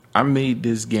I made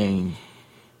this game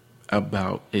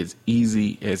about as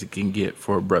easy as it can get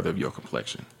for a brother of your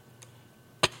complexion.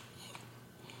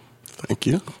 Thank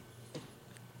you.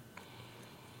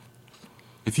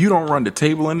 If you don't run the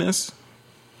table in this,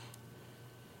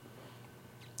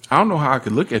 I don't know how I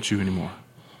could look at you anymore.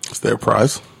 Is there a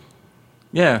prize?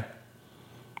 Yeah.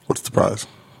 What's the prize?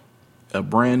 A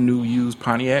brand new used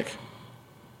Pontiac.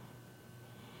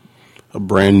 A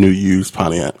brand new used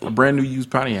Pontiac. A brand new used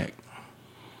Pontiac.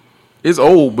 It's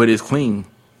old, but it's clean.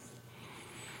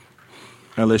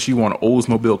 Unless you want an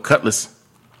Oldsmobile Cutlass.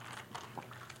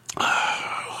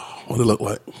 What does it look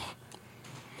like?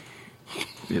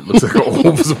 It looks like an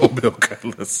Oldsmobile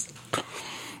Cutlass.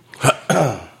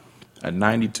 A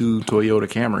 92 Toyota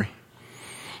Camry.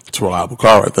 It's a reliable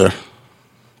car right there.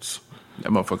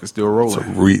 That motherfucker's still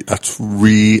rolling. That's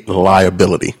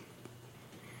reliability.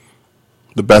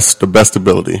 The best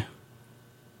ability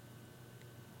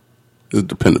is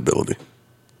dependability.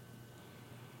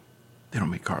 They don't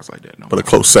make cars like that no more. But a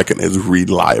close second is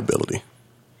reliability.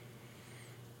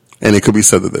 And it could be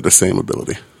said that they're the same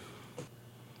ability.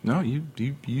 No,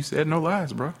 you said no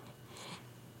lies, bro.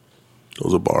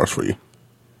 Those are bars for you.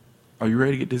 Are you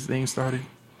ready to get this thing started?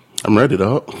 I'm ready,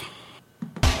 dog.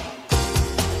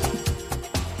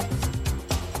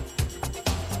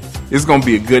 It's going to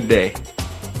be a good day.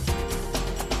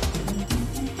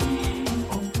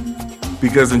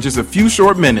 Because in just a few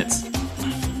short minutes,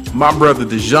 my brother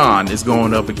Dejan is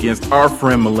going up against our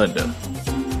friend Melinda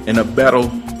in a battle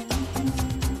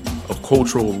of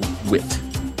cultural wit.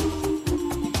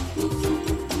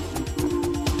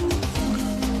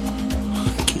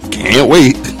 Can't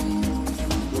wait.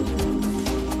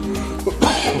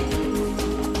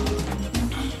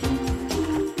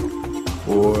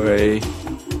 Boy,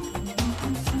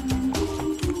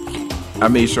 I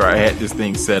made sure I had this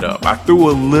thing set up. I threw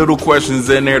a little questions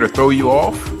in there to throw you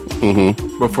off.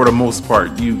 Mm-hmm. But for the most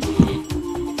part,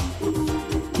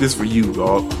 this for you,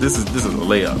 dog. This is a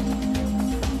layup.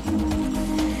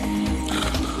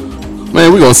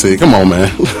 Man, we're gonna see. Come on,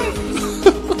 man.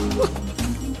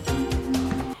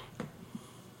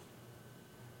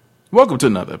 Welcome to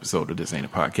another episode of This Ain't a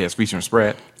Podcast featuring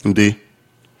Sprat. Indeed.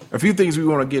 A few things we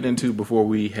want to get into before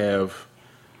we have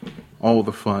all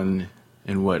the fun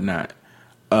and whatnot.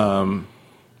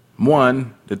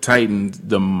 One, the Titans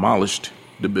demolished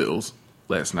the Bills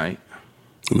last night.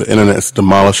 The internet's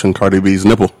demolishing Cardi B's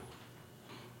nipple.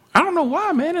 I don't know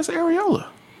why, man. It's areola.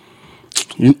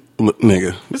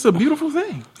 Nigga. It's a beautiful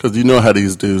thing. Because you know how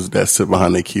these dudes that sit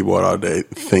behind their keyboard all day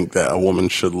think that a woman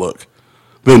should look.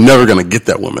 They're never going to get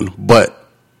that woman, but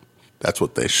that's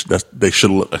what they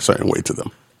should look a certain way to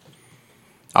them.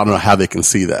 I don't know how they can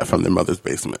see that from their mother's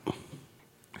basement.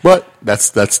 But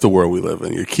that's the world we live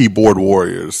in. Your keyboard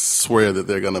warriors swear that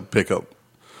they're going to pick up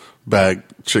bag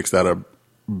chicks that are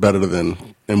better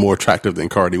than and more attractive than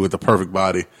Cardi with the perfect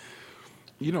body.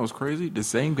 You know what's crazy? The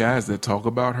same guys that talk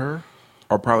about her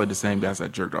are probably the same guys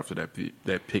that jerked off to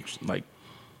that picture like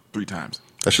 3 times.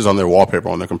 That's just on their wallpaper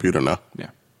on their computer now. Yeah.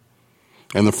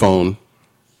 And the phone.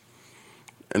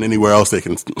 And anywhere else they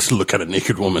can look at a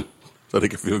naked woman so they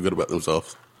can feel good about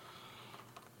themselves.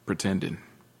 Pretending.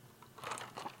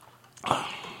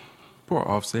 Poor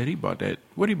Offset, he bought that.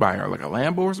 What did he buy her? Like a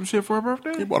Lambo or some shit for her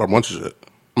birthday? He bought a bunch of shit.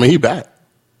 I mean, he back.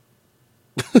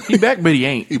 He back, but he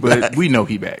ain't. But we know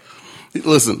he back.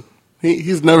 Listen,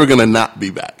 he's never going to not be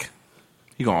back.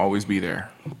 He going to always be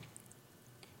there.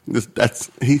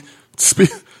 The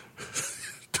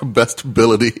best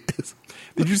ability is...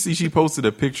 Did you see she posted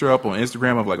a picture up on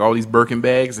Instagram of like all these Birkin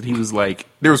bags? And he was like,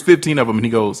 there was 15 of them. And he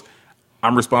goes,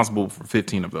 I'm responsible for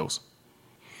 15 of those.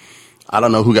 I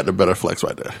don't know who got the better flex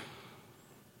right there.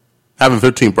 Having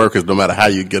 15 Birkins, no matter how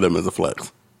you get them, is a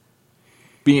flex.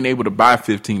 Being able to buy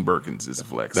 15 Birkins is a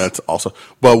flex. That's also,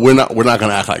 but we're not going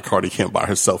to act like Cardi can't buy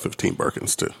herself 15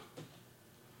 Birkins too.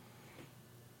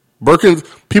 Birkins,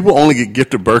 people only get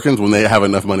gifted Birkins when they have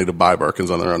enough money to buy Birkins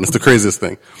on their own. It's the craziest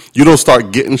thing. You don't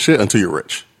start getting shit until you're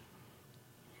rich.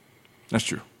 That's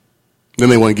true. Then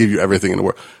they want to give you everything in the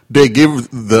world. They give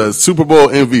the Super Bowl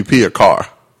MVP a car.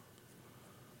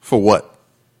 For what?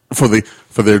 For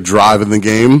their drive in the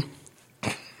game.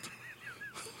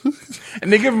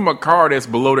 And they give him a car that's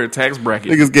below their tax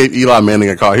bracket. Niggas gave Eli Manning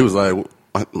a car. He was like,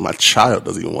 my child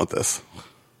doesn't even want this.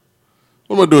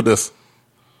 What am I going to do with this?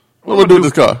 What am I going to do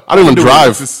with this car? I don't even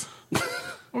drive. What am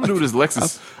I going to do with this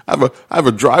Lexus? I have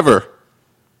a driver.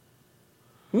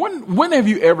 When have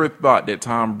you ever thought that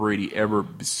Tom Brady ever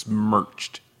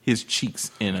besmirched his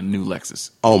cheeks in a new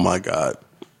Lexus? Oh, my God.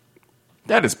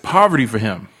 That is poverty for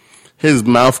him. His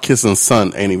mouth-kissing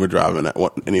son ain't even driving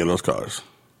any of those cars.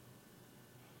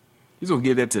 He's gonna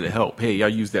give that to the help. Hey, y'all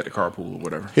use that to carpool or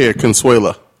whatever. Here,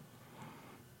 Consuela.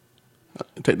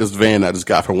 Take this van I just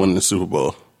got for winning the Super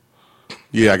Bowl.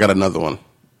 Yeah, I got another one.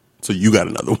 So you got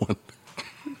another one.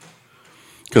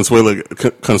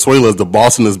 Consuela is the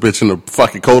boss in this bitch in the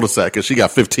fucking cul-de-sac because she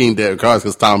got 15 dead cars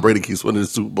because Tom Brady keeps winning the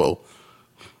Super Bowl.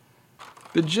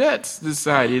 The Jets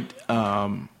decided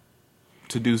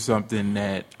to do something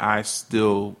that I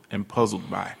still am puzzled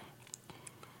by.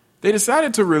 They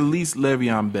decided to release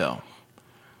Le'Veon Bell,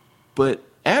 but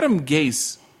Adam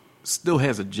Gase still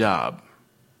has a job.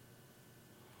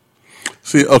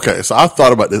 See, okay, so I've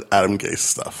thought about this Adam Gase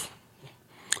stuff.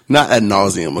 Not ad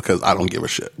nauseum because I don't give a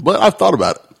shit, but I've thought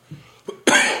about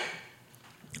it.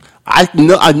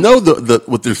 I know the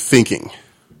what they're thinking.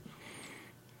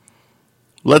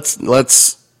 Let's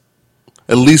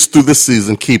at least through this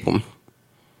season keep him.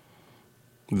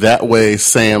 That way,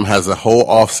 Sam has a whole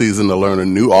offseason to learn a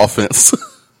new offense,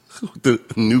 the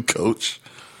new coach.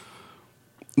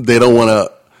 They don't want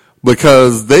to,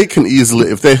 because they can easily,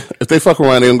 if they fuck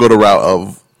around, they're gonna go the route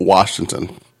of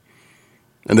Washington,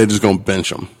 and they're just gonna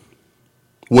bench him,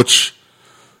 which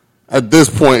at this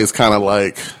point is kind of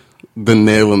like the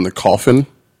nail in the coffin.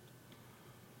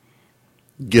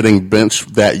 Getting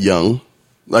benched that young,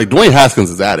 like Dwayne Haskins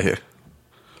is out of here.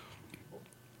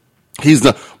 He's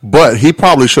not, but he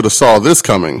probably should have saw this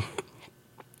coming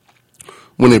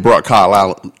when they brought Kyle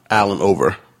Allen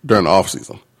over during the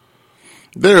offseason.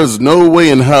 There is no way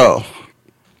in hell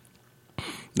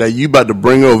that you about to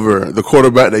bring over the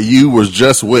quarterback that you was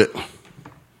just with,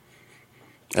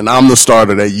 and I'm the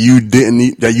starter that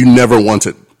you never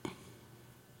wanted.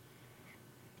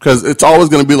 Because it's always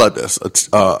going to be like this.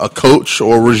 A coach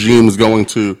or a regime is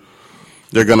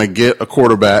they're going to get a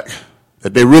quarterback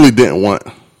that they really didn't want,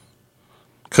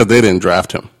 because they didn't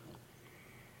draft him.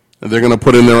 And they're going to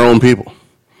put in their own people.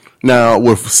 Now,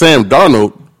 with Sam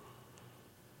Darnold,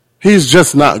 he's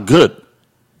just not good.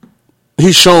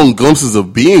 He's shown glimpses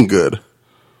of being good.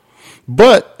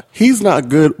 But he's not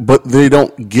good, but they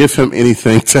don't give him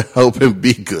anything to help him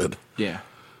be good. Yeah.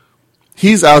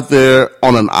 He's out there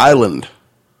on an island,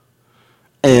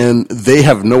 and they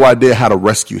have no idea how to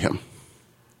rescue him.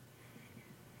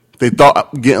 They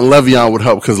thought getting Le'Veon would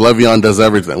help because Le'Veon does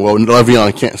everything. Well,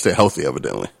 Le'Veon can't stay healthy,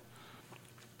 evidently.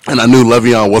 And I knew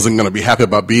Le'Veon wasn't going to be happy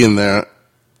about being there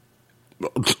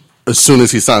as soon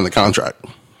as he signed the contract.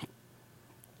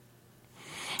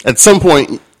 At some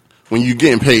point, when you're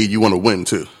getting paid, you want to win,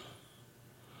 too.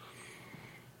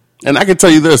 And I can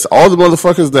tell you this, all the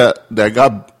motherfuckers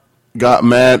that got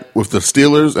mad with the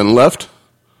Steelers and left,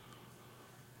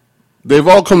 they've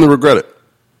all come to regret it.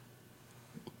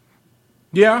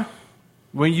 Yeah.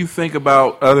 When you think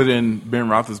about, other than Ben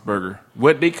Roethlisberger,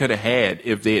 what they could have had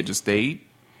if they had just stayed.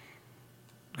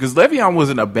 Because Le'Veon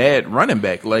wasn't a bad running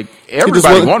back. Like,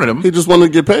 everybody wanted him. He just wanted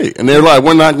to get paid. And they're like,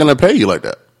 we're not going to pay you like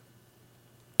that.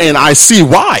 And I see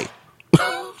why.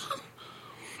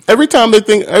 Every time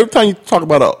you talk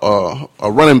about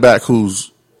a running back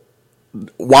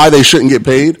why they shouldn't get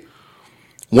paid,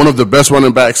 one of the best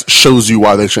running backs shows you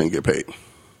why they shouldn't get paid.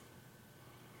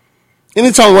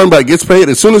 Anytime a running back gets paid,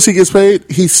 as soon as he gets paid,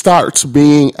 he starts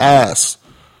being ass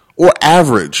or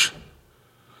average.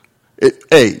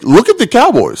 Hey, look at the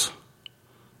Cowboys.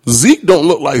 Zeke don't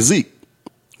look like Zeke.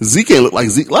 Zeke ain't look like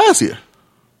Zeke last year.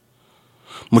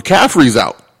 McCaffrey's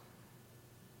out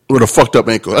with a fucked up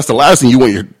ankle. That's the last thing you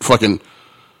want your fucking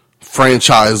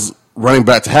franchise running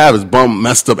back to have is bum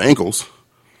messed up ankles.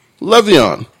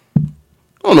 Le'Veon.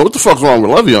 I don't know what the fuck's wrong with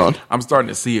Le'Veon. I'm starting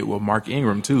to see it with Mark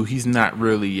Ingram, too. He's not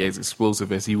really as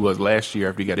explosive as he was last year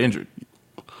after he got injured.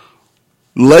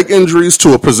 Leg injuries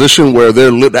to a position where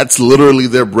that's literally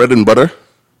their bread and butter.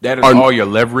 That is all your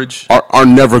leverage. Are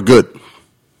never good.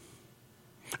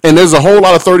 And there's a whole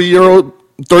lot of 30-year-old,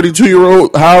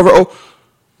 32-year-old, however,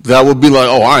 that would be like,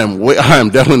 I am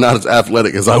definitely not as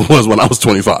athletic as I was when I was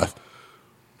 25.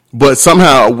 But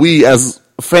somehow we as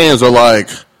fans are like,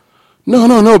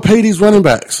 no, pay these running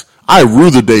backs. I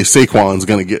rue the day Saquon's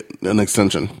going to get an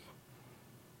extension.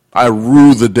 I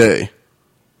rue the day.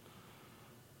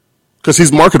 Because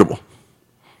he's marketable.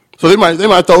 So they might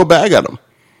throw a bag at him.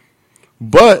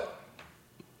 But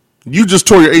you just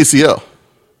tore your ACL.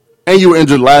 And you were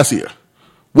injured last year.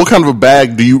 What kind of a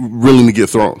bag do you really need to get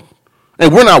thrown?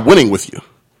 And we're not winning with you.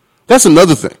 That's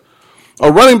another thing.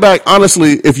 A running back,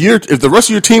 honestly, if the rest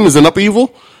of your team is in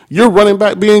upheaval, your running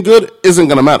back being good isn't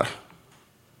going to matter.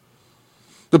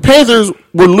 The Panthers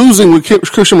were losing with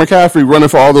Christian McCaffrey running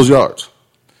for all those yards.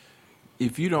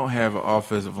 If you don't have an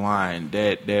offensive line,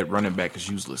 that running back is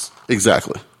useless.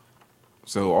 Exactly.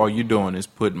 So all you're doing is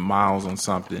putting miles on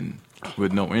something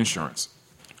with no insurance.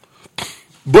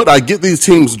 But I get these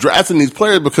teams drafting these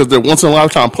players because they're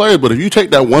once-in-a-lifetime players. But if you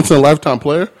take that once-in-a-lifetime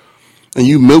player and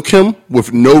you milk him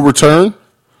with no return,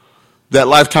 that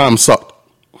lifetime sucked.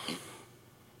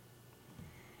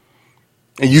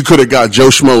 And you could have got Joe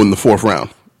Schmo in the 4th round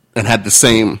and had the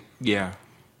same. Yeah.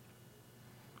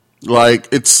 Like,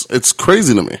 it's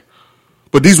crazy to me.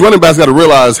 But these running backs got to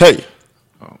realize, hey.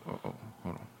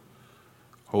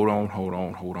 Hold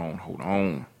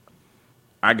on.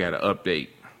 I got an update.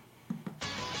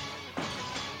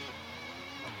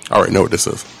 I already know what this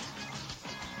is.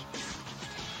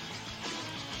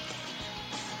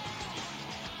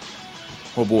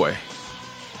 Oh, boy.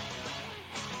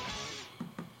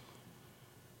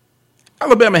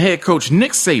 Alabama head coach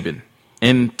Nick Saban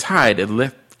and Tide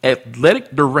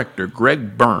athletic director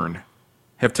Greg Byrne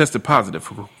have tested positive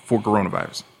for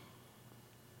coronavirus.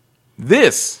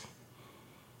 This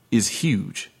is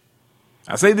huge.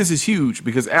 I say this is huge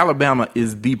because Alabama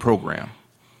is the program.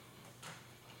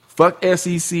 Fuck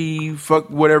SEC, fuck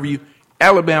whatever you.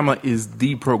 Alabama is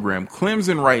the program.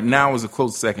 Clemson right now is a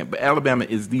close second, but Alabama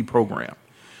is the program.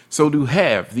 So to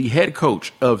have the head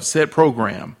coach of said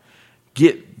program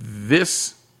get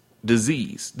this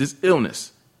disease, this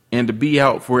illness, and to be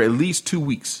out for at least 2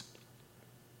 weeks.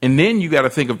 And then you got to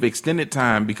think of extended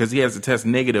time because he has to test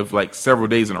negative like several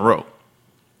days in a row.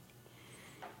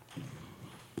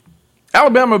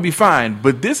 Alabama will be fine,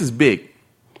 but this is big.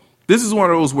 This is one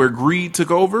of those where greed took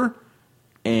over,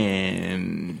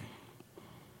 and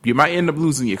you might end up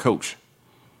losing your coach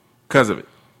because of it.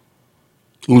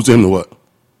 Losing him to what?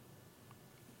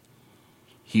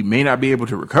 He may not be able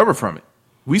to recover from it.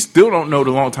 We still don't know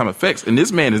the long-term effects, and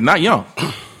this man is not young.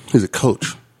 He's a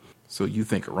coach. So you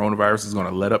think coronavirus is going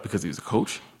to let up because he's a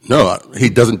coach? No, he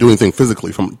doesn't do anything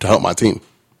physically to help my team.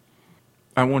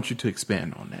 I want you to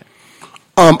expand on that.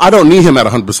 I don't need him at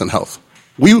 100% health.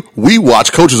 We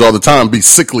watch coaches all the time be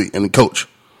sickly and coach.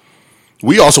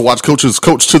 We also watch coaches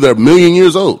coach till they're a million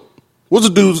years old. What's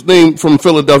the dude's name from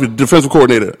Philadelphia, defensive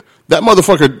coordinator? That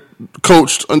motherfucker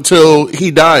coached until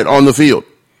he died on the field.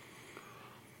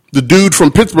 The dude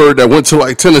from Pittsburgh that went to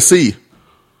like Tennessee,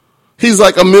 he's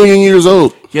like a million years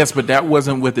old. Yes, but that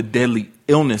wasn't with a deadly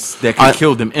illness that could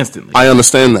kill them instantly. I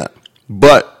understand that.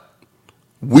 But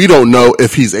we don't know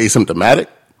if he's asymptomatic.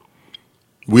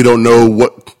 We don't know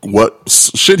what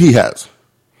shit he has.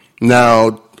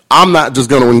 Now, I'm not just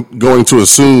going to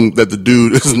assume that the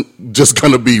dude isn't just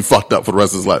going to be fucked up for the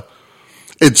rest of his life.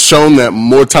 It's shown that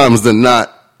more times than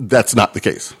not, that's not the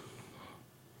case.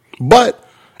 But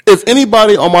if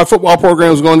anybody on my football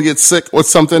program is going to get sick or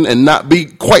something and not be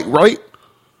quite right,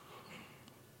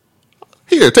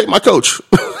 here, take my coach.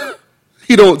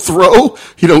 He don't throw,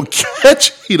 he don't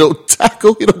catch, he don't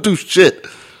tackle, he don't do shit.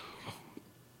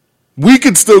 We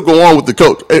could still go on with the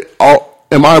coach.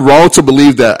 Am I wrong to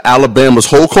believe that Alabama's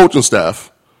whole coaching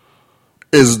staff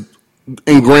is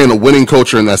ingrained a winning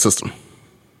culture in that system?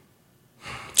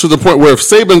 To the point where if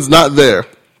Saban's not there,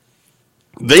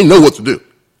 they know what to do.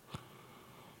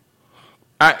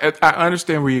 I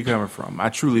understand where you're coming from. I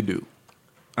truly do.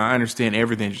 I understand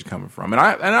everything you're coming from. And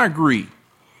I agree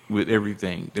with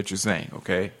everything that you're saying,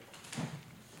 okay?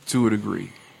 To a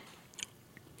degree.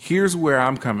 Here's where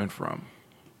I'm coming from.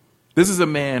 This is a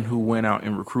man who went out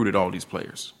and recruited all these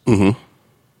players. Mm-hmm.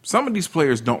 Some of these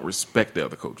players don't respect the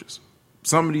other coaches.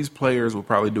 Some of these players will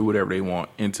probably do whatever they want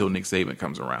until Nick Saban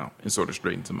comes around and sort of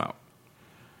straightens them out.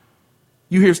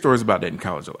 You hear stories about that in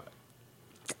college a lot.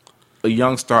 A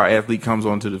young star athlete comes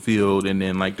onto the field, and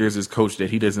then like there's this coach that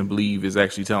he doesn't believe is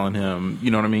actually telling him,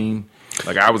 you know what I mean?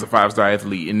 Like I was a 5-star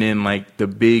athlete, and then like the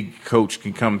big coach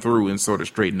can come through and sort of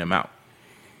straighten them out.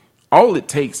 All it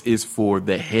takes is for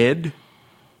the head,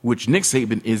 which Nick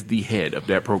Saban is the head of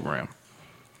that program.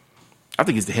 I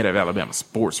think he's the head of Alabama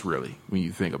sports, really, when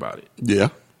you think about it. Yeah.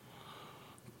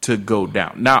 To go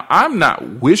down. Now, I'm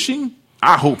not wishing.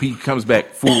 I hope he comes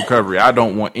back full recovery. I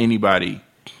don't want anybody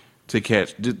to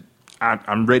catch.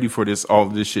 I'm ready for all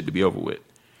of this shit to be over with.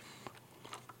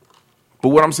 But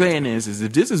what I'm saying is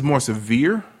if this is more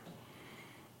severe,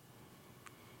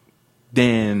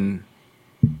 then,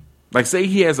 like, say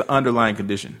he has an underlying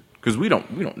condition, because we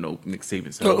don't know Nick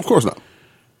Saban's health. No, of course not.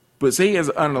 But say he has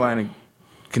an underlying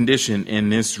condition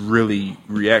and this really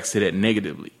reacts to that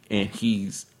negatively, and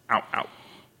he's out.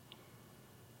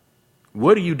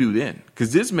 What do you do then?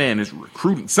 Because this man is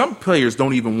recruiting. Some players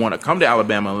don't even want to come to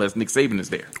Alabama unless Nick Saban is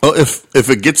there. Well, if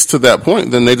it gets to that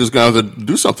point, then they just going to have to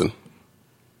do something.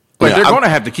 Like they're going to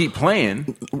have to keep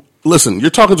playing. Listen, you're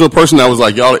talking to a person that was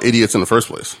like, y'all are idiots in the first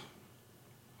place.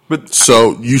 But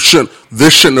so this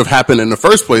shouldn't have happened in the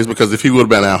first place, because if he would have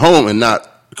been at home and not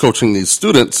coaching these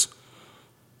students,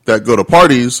 that go to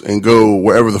parties and go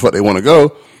wherever the fuck they want to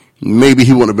go, maybe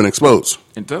he wouldn't have been exposed.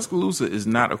 And Tuscaloosa is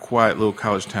not a quiet little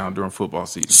college town during football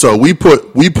season. So we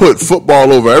put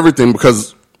football over everything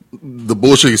because the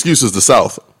bullshit excuse is the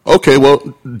South. Okay,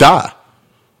 well, die.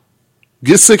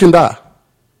 Get sick and die.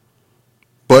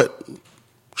 But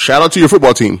shout out to your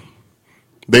football team.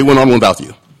 They went on without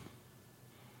you.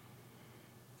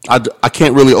 I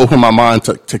can't really open my mind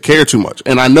to care too much.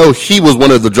 And I know he was one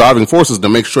of the driving forces to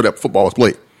make sure that football was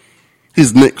played.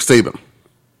 He's Nick Saban.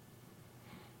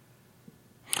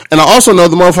 And I also know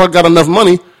the motherfucker got enough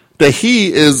money that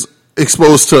he is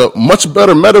exposed to much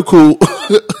better medical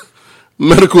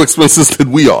expenses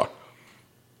than we are.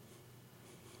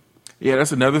 Yeah,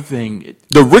 that's another thing.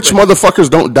 The rich motherfuckers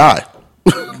don't die.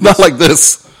 Not like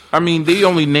this. I mean, they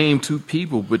only named 2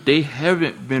 people, but they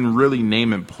haven't been really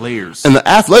naming players. And the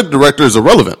athletic director is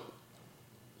irrelevant.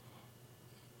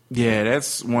 Yeah,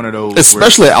 that's one of those.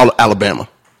 Especially at Alabama.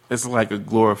 It's like a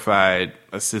glorified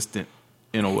assistant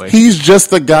in a way. He's just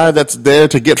the guy that's there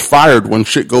to get fired when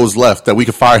shit goes left, that we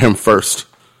can fire him first.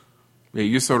 Yeah,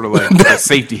 you're sort of like a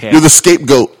safety hat. You're the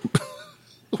scapegoat.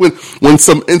 When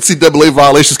some NCAA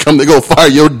violations come, they go fire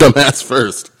your dumb ass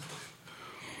first.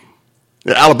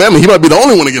 Yeah, Alabama, he might be the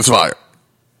only one that gets fired.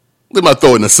 They might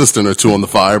throw an assistant or 2 on the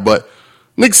fire, but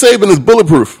Nick Saban is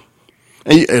bulletproof.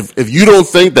 And if you don't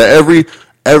think that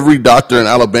every doctor in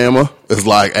Alabama is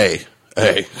like, hey,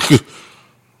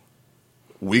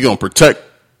 we gonna protect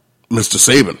Mr.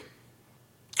 Saban.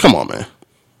 Come on, man.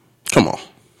 Come on.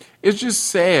 It's just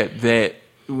sad that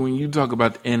when you talk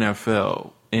about the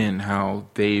NFL and how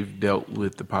they've dealt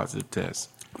with the positive test,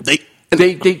 they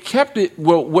kept it.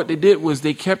 Well, what they did was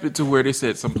they kept it to where they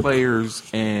said some players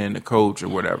and a coach or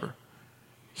whatever.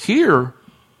 Here,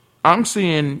 I'm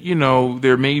seeing,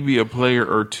 there may be a player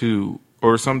or 2,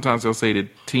 or sometimes they'll say the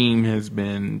team has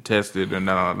been tested and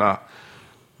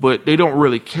but they don't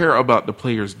really care about the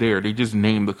players there. They just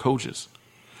name the coaches.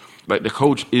 Like the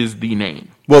coach is the name.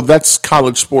 Well, that's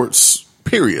college sports,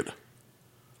 period.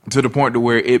 To the point to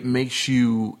where it makes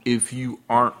you, if you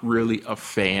aren't really a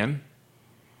fan,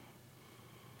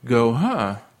 go,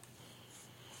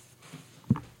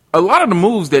 A lot of the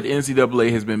moves that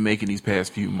NCAA has been making these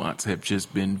past few months have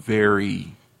just been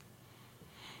very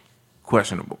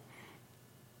questionable.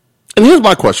 And here's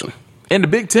my question. And the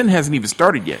Big Ten hasn't even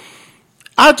started yet.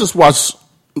 I just watched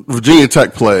Virginia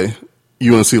Tech play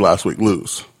UNC last week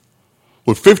lose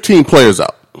with 15 players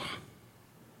out.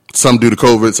 Some due to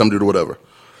COVID, some due to whatever.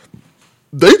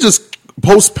 They just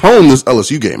postponed this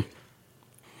LSU game.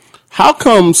 How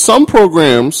come some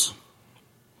programs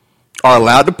are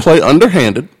allowed to play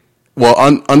underhanded,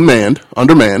 undermanned,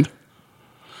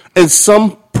 and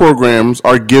some programs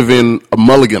are given a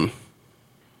mulligan?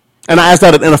 And I asked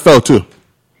that at NFL too.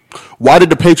 Why did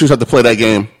the Patriots have to play that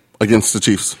game against the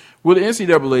Chiefs? Well, the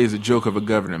NCAA is a joke of a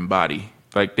governing body.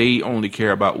 Like, they only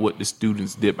care about what the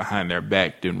students did behind their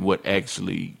back than what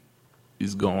actually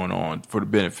is going on for the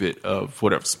benefit of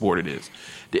whatever sport it is.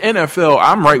 The NFL,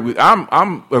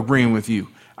 I'm agreeing with you.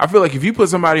 I feel like if you put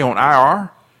somebody on IR,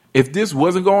 if this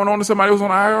wasn't going on and somebody was on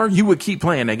IR, you would keep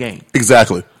playing that game.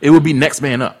 Exactly. It would be next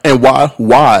man up. And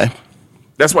why?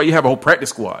 That's why you have a whole practice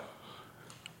squad.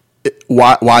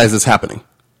 Why is this happening?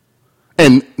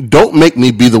 And don't make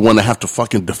me be the one to have to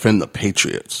fucking defend the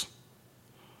Patriots.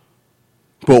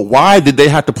 But why did they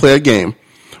have to play a game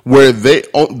where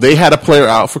they had a player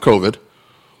out for COVID,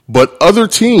 but other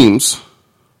teams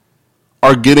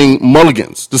are getting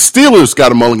mulligans? The Steelers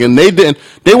got a mulligan. They didn't.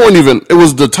 They weren't even. It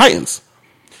was the Titans.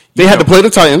 They had to play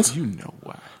the Titans. You know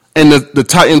why? And the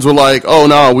Titans were like, "Oh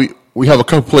no, we have a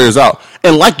couple players out."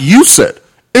 And like you said,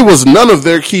 it was none of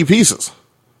their key pieces.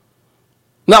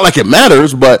 Not like it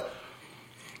matters, but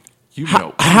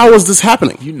how is this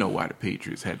happening? You know why the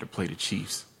Patriots had to play the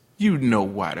Chiefs.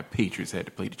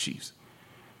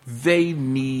 They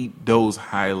need those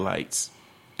highlights.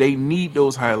 They need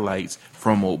those highlights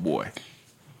from old boy.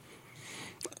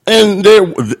 And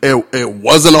it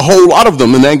wasn't a whole lot of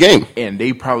them in that game. And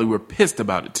they probably were pissed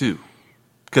about it too.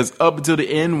 Because up until the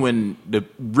end, when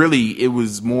it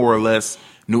was more or less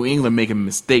New England making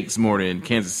mistakes more than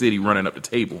Kansas City running up the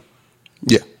table.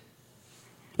 Yeah.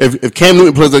 If Cam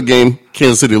Newton plays that game,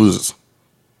 Kansas City loses.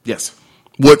 Yes.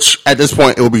 Which, at this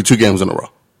point, it will be 2 games in a row.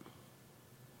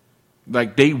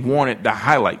 Like, they wanted the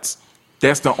highlights.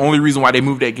 That's the only reason why they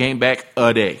moved that game back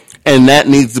a day. And that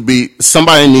needs to be,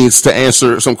 somebody needs to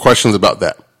answer some questions about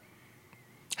that.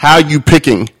 How are you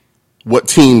picking what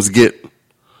teams get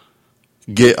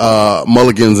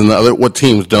mulligans and what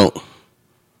teams don't?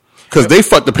 Because they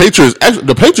fucked the Patriots. Actually,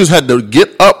 the Patriots had to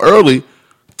get up early,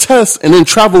 test, and then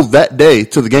travel that day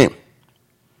to the game.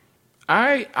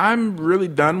 I'm really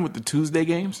done with the Tuesday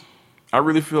games. I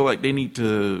really feel like they need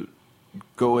to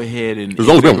go ahead and. There's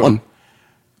only been one.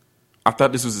 I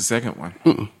thought this was the second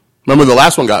one. Remember the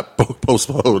last one got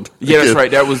postponed. Yeah, that's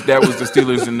right. That was the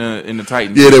Steelers and the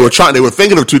Titans. Yeah, they were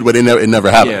thinking of two, but it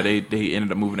never happened. Yeah, they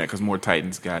ended up moving that because more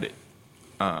Titans got it.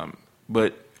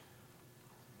 But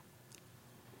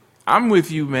I'm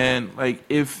with you, man. Like,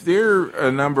 if there are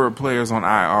a number of players on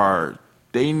IR,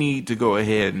 they need to go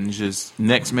ahead and just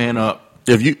next man up.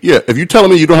 If you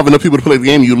telling me you don't have enough people to play the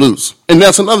game, you lose. And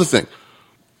that's another thing.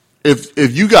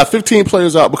 If you got 15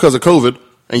 players out because of COVID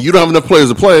and you don't have enough players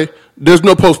to play, there's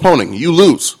no postponing. You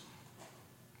lose.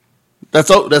 That's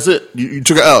it. You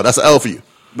took an L. That's an L for you.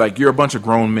 Like, you're a bunch of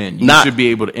grown men. You should be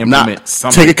able to implement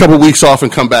something. Take a couple weeks off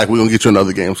and come back. We're going to get you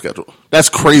another game scheduled. That's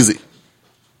crazy.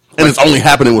 And it's only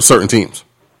happening with certain teams.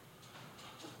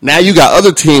 Now you got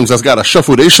other teams that's got to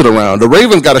shuffle their shit around. The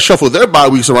Ravens got to shuffle their bye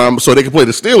weeks around so they can play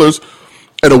the Steelers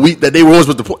in a week that they were once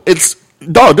with the play.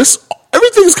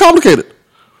 Everything is complicated.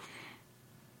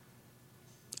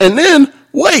 And then,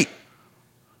 wait.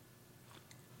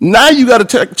 Now you got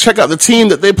to check out the team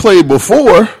that they played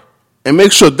before and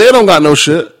make sure they don't got no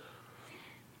shit.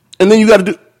 And then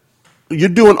you're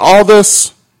doing all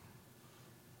this,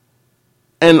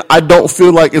 and I don't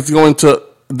feel like this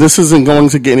isn't going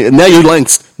to get any. Now you're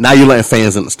letting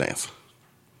fans in the stands.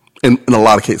 In a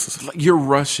lot of cases. Like, you're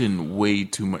rushing way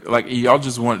too much. Like, y'all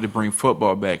just wanted to bring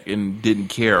football back and didn't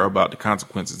care about the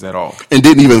consequences at all. And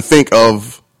didn't even think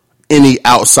of any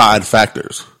outside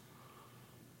factors.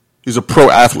 These are pro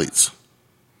athletes.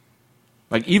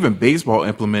 Like, even baseball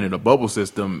implemented a bubble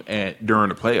system during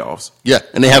the playoffs. Yeah,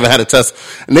 and they haven't had a test.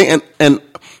 And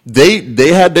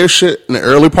they had their shit in the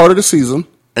early part of the season,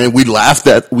 and we laughed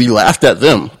at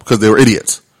them because they were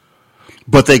idiots.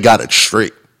 But they got it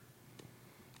straight.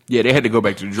 Yeah, they had to go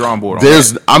back to the drawing board.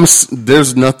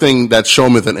 There's nothing that's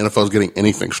shown me that the NFL is getting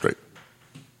anything straight.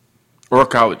 Or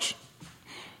college.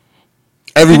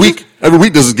 Every week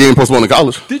this is getting postponed in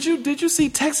college. Did you see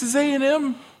Texas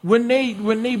A&M when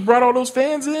they brought all those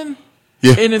fans in?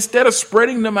 Yeah. And instead of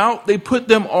spreading them out, they put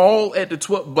them all at the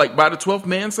 12, like by the 12th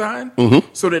man sign,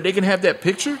 so that they can have that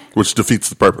picture. Which defeats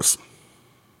the purpose.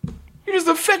 You just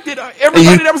affected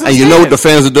everybody that was in the And you know what the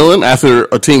fans are doing? After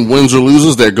a team wins or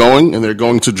loses, they're going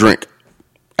to drink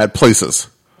at places.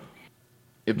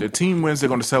 If the team wins, they're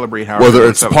going to celebrate. Whether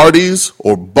it's parties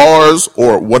or bars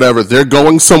or whatever, they're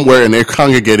going somewhere and they're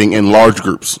congregating in large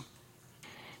groups.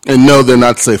 And no, they're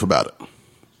not safe about it.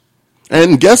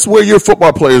 And guess where your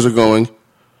football players are going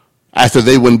after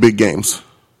they win big games?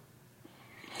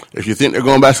 If you think they're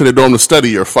going back to their dorm to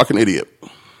study, you're a fucking idiot.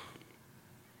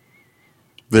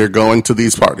 They're going to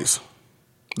these parties.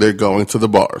 They're going to the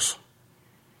bars.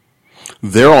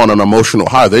 They're on an emotional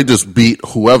high. They just beat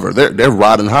whoever. They're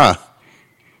riding high.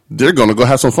 They're going to go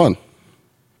have some fun.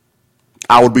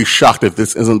 I would be shocked if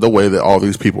this isn't the way that all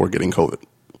these people are getting COVID.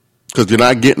 Because you're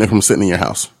not getting it from sitting in your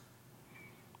house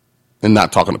and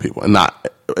not talking to people and not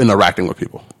interacting with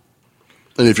people.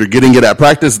 And if you're getting it at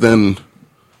practice, then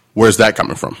where's that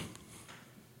coming from?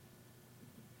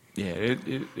 Yeah,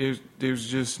 there's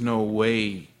just no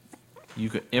way you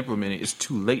can implement it. It's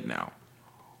too late now.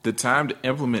 The time to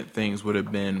implement things would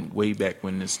have been way back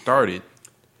when this started,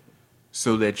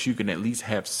 so that you can at least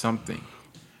have something.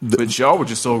 But y'all were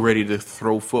just so ready to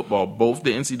throw football, both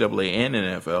the NCAA and the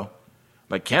NFL.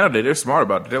 Like Canada, they're smart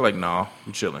about it. They're like, nah,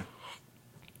 I'm chilling.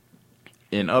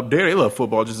 And up there, they love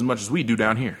football just as much as we do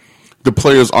down here. The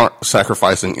players aren't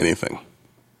sacrificing anything.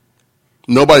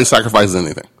 Nobody sacrifices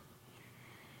anything.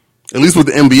 At least with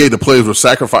the NBA, the players were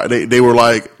sacrificing. They were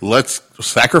like, let's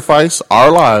sacrifice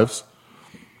our lives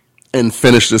and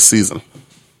finish this season.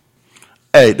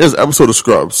 Hey, there's an episode of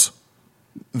Scrubs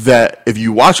that if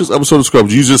you watch this episode of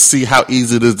Scrubs, you just see how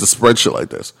easy it is to spread shit like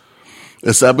this.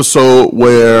 It's an episode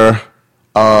where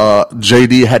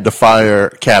JD had to fire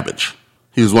Cabbage.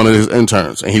 He was one of his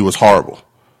interns, and he was horrible.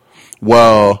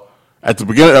 Well, at the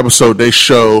beginning of the episode, they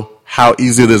show how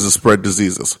easy it is to spread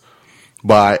diseases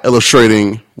by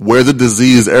illustrating where the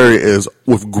disease area is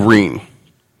with green.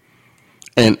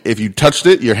 And if you touched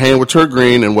it, your hand would turn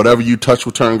green, and whatever you touch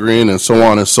would turn green, and so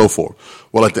on and so forth.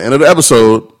 Well, at the end of the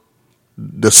episode,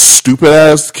 the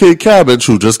stupid-ass kid Cabbage,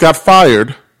 who just got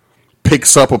fired,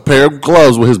 picks up a pair of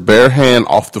gloves with his bare hand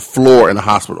off the floor in the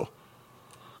hospital.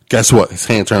 Guess what? His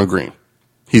hand turned green.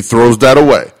 He throws that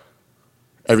away.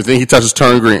 Everything he touches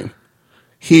turned green.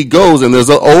 He goes, and there's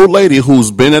an old lady who's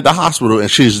been at the hospital,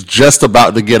 and she's just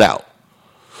about to get out.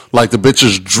 Like the bitch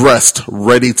is dressed,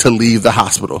 ready to leave the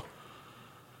hospital.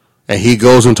 And he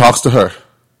goes and talks to her.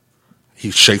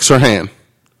 He shakes her hand.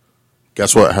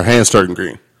 Guess what? Her hand's turning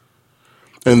green.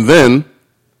 And then,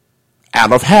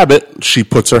 Out of habit, she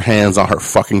puts her hands on her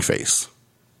fucking face.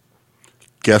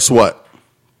 Guess what?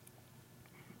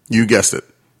 You guessed it.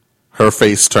 Her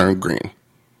face turned green.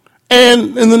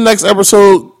 And in the next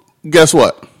episode, guess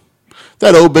what?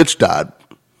 That old bitch died.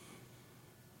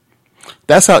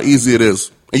 That's how easy it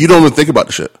is. And you don't even think about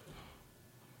the shit.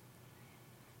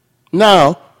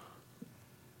 Now,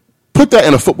 put that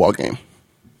in a football game.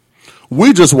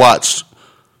 We just watched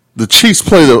the Chiefs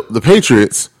play the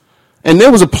Patriots, and there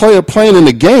was a player playing in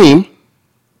the game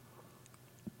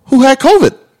who had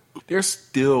COVID. They're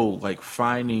still like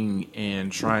finding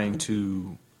and trying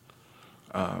to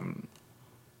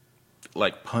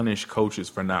like punish coaches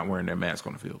for not wearing their mask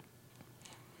on the field.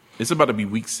 It's about to be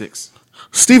week 6.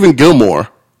 Stephen Gilmore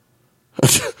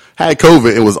had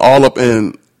COVID and was all up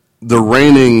in the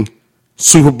reigning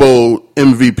Super Bowl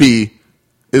MVP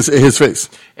is in his face.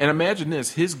 And imagine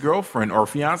this, his girlfriend or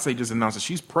fiance just announced that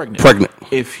she's pregnant.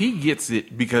 If he gets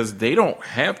it, because they don't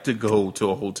have to go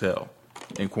to a hotel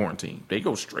in quarantine. They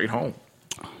go straight home.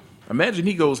 Imagine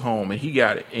he goes home and he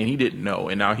got it and he didn't know,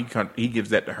 and now he gives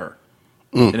that to her.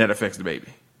 And that affects the baby.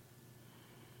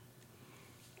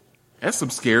 That's some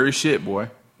scary shit, boy.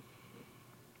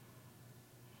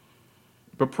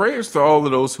 But prayers to all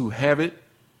of those who have it.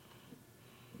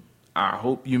 I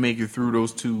hope you make it through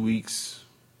those 2 weeks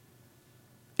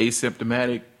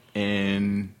asymptomatic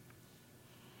and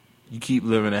you keep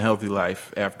living a healthy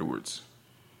life afterwards.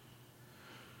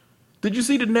 Did you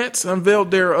see the Nets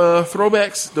unveiled their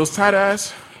throwbacks, those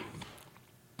tie-dyes?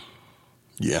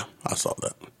 Yeah, I saw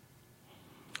that.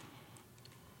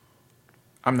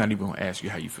 I'm not even going to ask you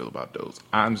how you feel about those.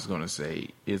 I'm just going to say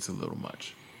it's a little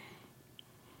much.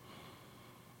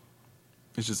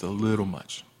 It's just a little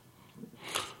much.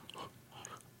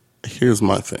 Here's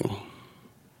my thing.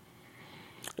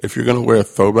 If you're going to wear a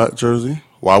throwback jersey,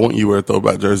 why wouldn't you wear a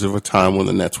throwback jersey of a time when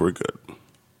the Nets were good?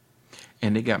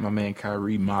 And they got my man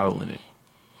Kyrie modeling it.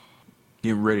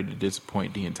 Getting ready to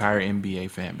disappoint the entire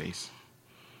NBA fan base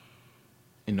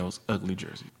in those ugly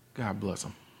jerseys. God bless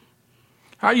them.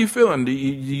 How you feeling? Do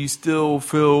you still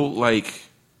feel like...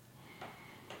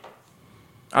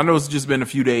 I know it's just been a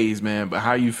few days, man, but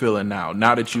how you feeling now?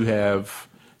 Now that you have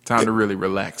time to really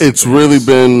relax. It's really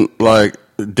been like,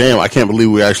 damn, I can't believe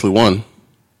we actually won.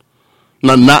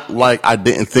 Not like I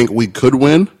didn't think we could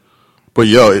win, but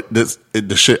yo,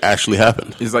 the shit actually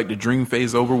happened. It's like the dream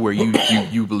phase over where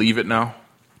you believe it now?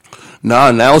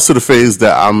 Nah, now it's to the phase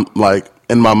that I'm like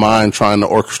in my mind trying to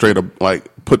orchestrate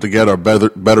put together a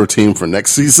better team for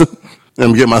next season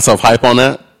and get myself hype on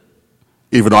that.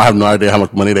 Even though I have no idea how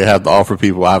much money they have to offer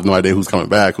people, I have no idea who's coming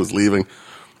back, who's leaving.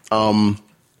 I'm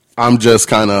just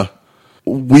kind of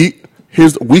we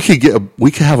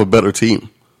could have a better team,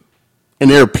 and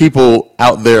there are people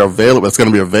out there available that's going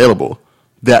to be available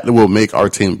that will make our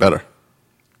team better.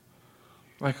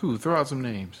 Like who? Throw out some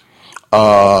names.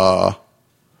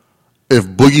 If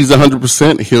Boogie's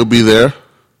 100%, he'll be there.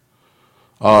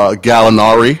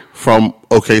 Gallinari from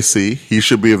OKC, he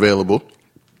should be available.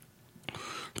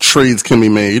 Trades can be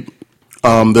made.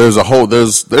 There's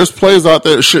players out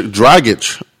there. Shit,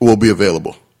 Dragic will be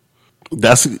available.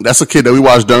 That's a kid that we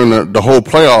watched during the whole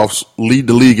playoffs lead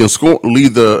the league in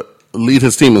lead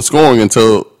his team in scoring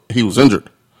until he was injured.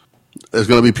 There's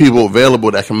going to be people available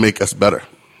that can make us better.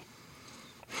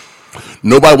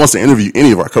 Nobody wants to interview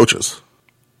any of our coaches,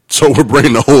 so we're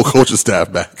bringing the whole coaching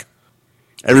staff back.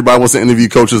 Everybody wants to interview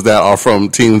coaches that are from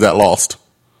teams that lost.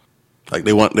 Like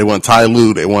they want Ty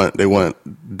Lue, they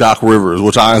want Doc Rivers,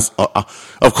 which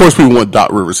of course people want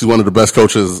Doc Rivers. He's one of the best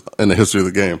coaches in the history of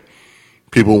the game.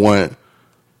 People want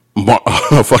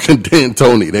fucking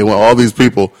D'Antoni. They want all these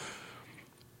people,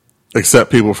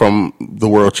 except people from the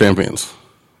world champions.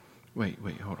 Wait,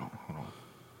 hold on.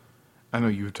 I know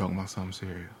you were talking about something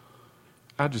serious.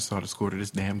 I just saw the score to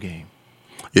this damn game.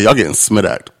 Yeah, y'all getting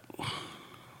smidacked.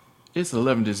 It's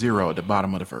 11-0 at the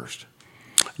bottom of the first.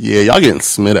 Yeah, y'all getting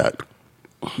smidacked.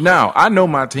 Now, I know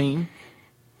my team,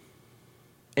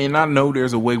 and I know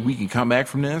there's a way we can come back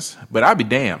from this, but I'll be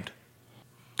damned.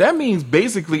 That means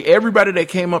basically everybody that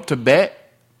came up to bat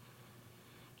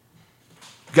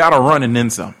got a run and then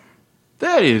some.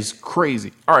 That is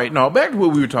crazy. All right, now back to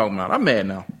what we were talking about. I'm mad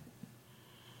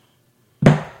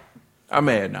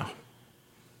now.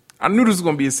 I knew this was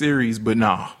going to be a series, but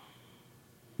nah.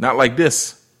 Not like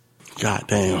this. God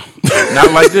damn.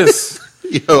 Not like this.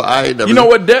 Yo, I ain't never. You know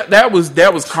what? That was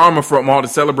karma from all the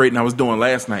celebrating I was doing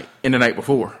last night and the night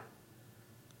before.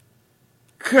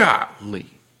 Golly.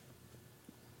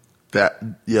 That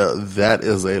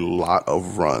is a lot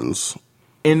of runs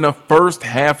in the first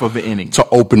half of the inning to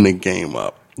open the game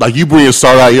up. Like you bring your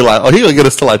start out, you're like, oh, he gonna get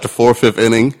us to like the 4th, 5th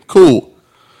inning. Cool.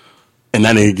 And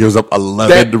that nigga gives up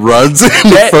 11 runs in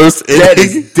the first inning. That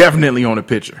is definitely on the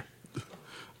pitcher.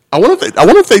 I wonder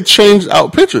if they changed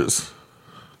out pitchers.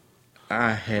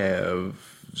 I have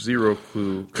zero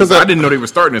clue. Because I didn't know they were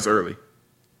starting this early.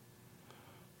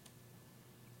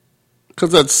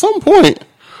 Because at some point,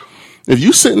 if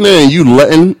you sitting there and you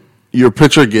letting your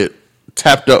pitcher get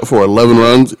tapped up for 11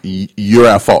 runs, you're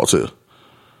at fault too.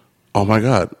 Oh my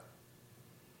God.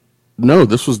 No,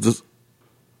 this.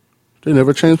 They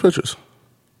never changed pitchers.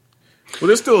 Well,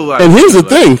 there's still a lot. And here's the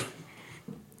thing.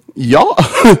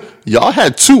 Y'all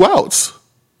had 2 outs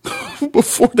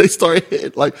before they started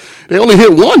hitting. Like, they only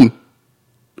hit one.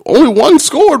 Only one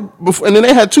scored, before, and then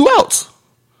they had 2 outs.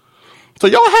 So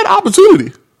y'all had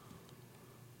opportunity.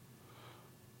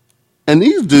 And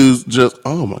these dudes just,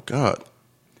 oh my God.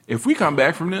 If we come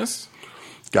back from this,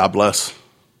 God bless.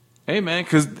 Hey, man,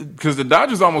 because the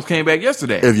Dodgers almost came back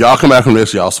yesterday. If y'all come back from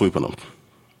this, y'all sweeping them.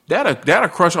 That'll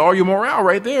crush all your morale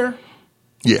right there.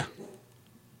 Yeah.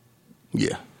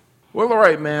 Yeah. Well, all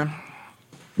right, man.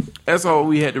 That's all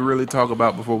we had to really talk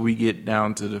about before we get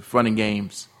down to the fun and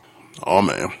games. Oh,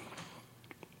 man.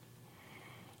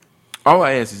 All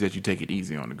I ask is that you take it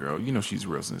easy on the girl. You know she's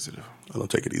real sensitive. I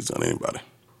don't take it easy on anybody.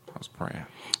 I was praying.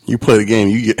 You play the game,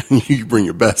 you bring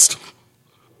your best.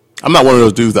 I'm not one of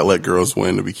those dudes that let girls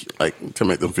win to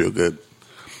make them feel good.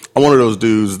 I'm one of those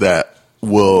dudes that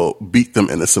will beat them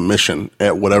in a submission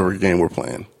at whatever game we're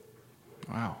playing.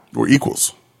 Wow. We're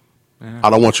equals. Yeah. I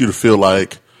don't want you to feel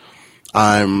like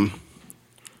I'm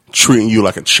treating you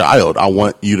like a child. I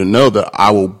want you to know that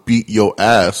I will beat your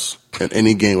ass in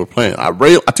any game we're playing. I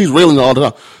teach railing all the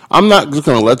time. I'm not just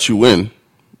going to let you win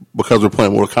because we're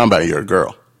playing Mortal Kombat and you're a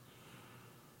girl.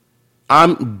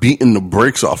 I'm beating the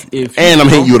brakes off you, and I'm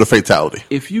hitting you with a fatality.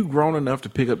 If you grown enough to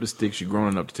pick up the sticks, you're grown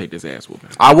enough to take this ass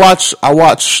whooping. I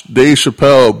watch Dave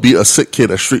Chappelle beat a sick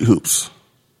kid at street hoops.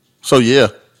 So yeah.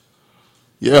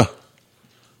 You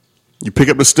pick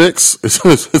up the sticks,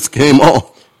 it's game on.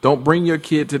 Don't bring your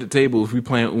kid to the table if we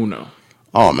playing Uno.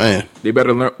 Oh man, they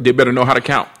better learn. They better know how to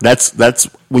count. That's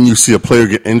when you see a player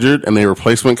get injured and their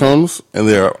replacement comes and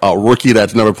they're a rookie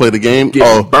that's never played the game.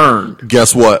 Get burned.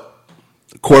 Guess what?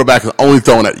 Quarterback is only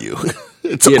throwing at you.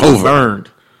 It's over. Burned.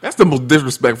 That's the most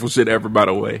disrespectful shit ever, by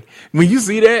the way. When you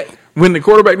see that, when the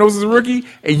quarterback knows it's a rookie,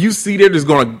 and you see they're just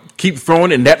going to keep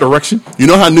throwing in that direction. You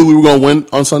know how I knew we were going to win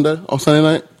on Sunday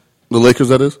night? The Lakers,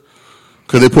 that is?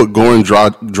 Because they put Goran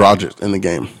Dragic in the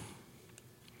game.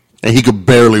 And he could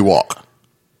barely walk.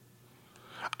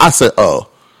 I said,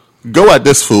 oh, go at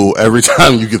this fool every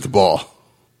time you get the ball.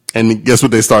 And guess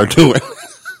what they started doing?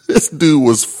 This dude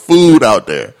was food out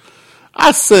there.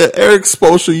 I said, Eric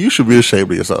Spoelstra, you should be ashamed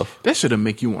of yourself. That should have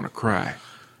make you want to cry.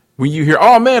 When you hear,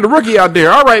 oh, man, the rookie out there.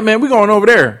 All right, man, we're going over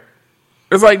there.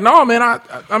 It's like, no, man,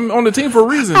 I'm on the team for a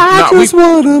reason. I just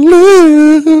want to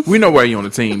live. We know why you're on the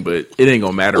team, but it ain't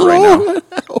going to matter right now.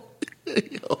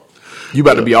 You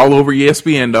about to be all over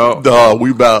ESPN, dog. Dog,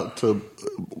 we about to,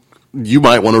 you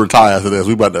might want to retire after this.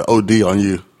 We about to OD on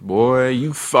you. Boy,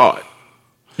 you thought.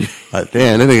 Like,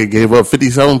 damn, that nigga gave up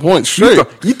 57 points straight.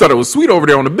 You thought it was sweet over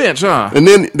there on the bench, huh? And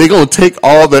then they gonna take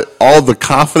all the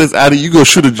confidence out of you. You go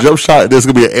shoot a jump shot, and there's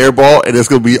gonna be an air ball, and it's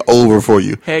gonna be over for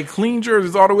you. Had clean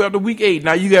jerseys all the way up to week 8.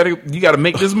 Now you gotta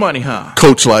make this money, huh?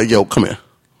 Coach, like, yo, come here,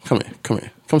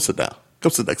 come sit down, come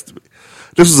sit next to me.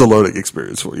 This is a learning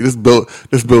experience for you.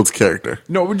 This builds character.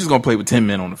 No, we're just gonna play with 10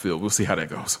 men on the field. We'll see how that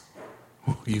goes.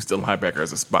 Use the linebacker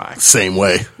as a spy. Same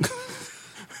way.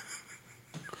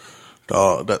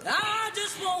 Dog,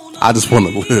 I just want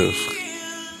to live.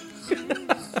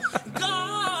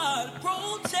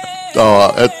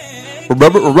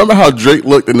 Remember how Drake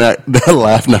looked in that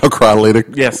laugh now, cry later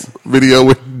video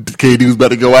when KD was about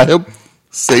to go at him?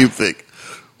 Same thing.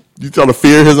 You trying to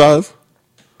fear his eyes?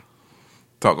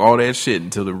 Talk all that shit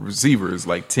until the receiver is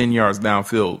like 10 yards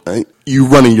downfield. You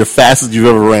running your fastest you've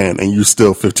ever ran, and you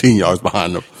still 15 yards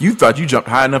behind them. You thought you jumped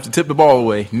high enough to tip the ball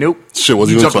away. Nope. Shit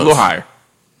wasn't you even jumped close. A little higher.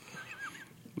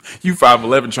 You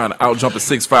 5'11" trying to outjump a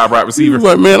 6'5" wide receiver.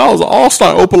 Like, man, I was an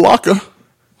all-star Opalaka.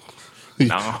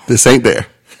 No. This ain't there.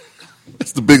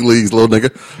 It's the big leagues, little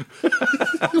nigga.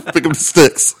 Pick up the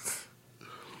sticks.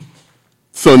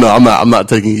 So no, I'm not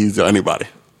taking it easy on anybody.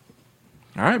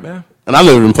 All right, man. And I've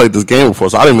never even played this game before,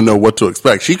 so I didn't even know what to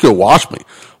expect. She could wash me,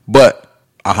 but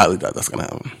I highly doubt that's going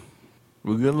to happen.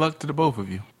 Well, good luck to the both of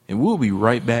you. And we'll be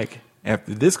right back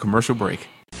after this commercial break.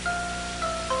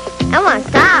 I want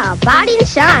style, body to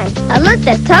shine. A look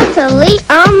that's totally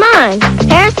on mine.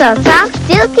 Hair so soft,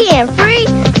 silky and free.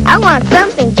 I want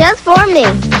something just for me.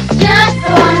 Just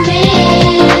for me.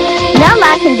 No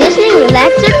light conditioning,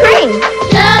 relax your cream.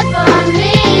 Just for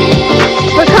me.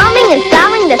 For combing and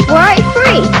styling that's worry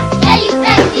free. Yeah, you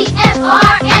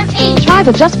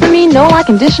Try the Just For Me No-Lie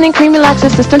Conditioning Creamy Laxer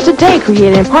System today,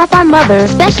 created in part by mothers,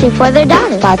 Especially for their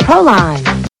daughters. by Proline.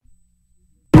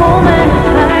 Moment of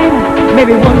time,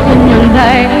 maybe once in your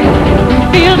life,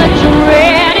 feel that you're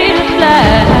ready to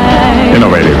fly.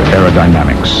 Innovative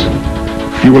aerodynamics,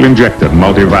 fuel-injected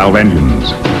multi-valve engines,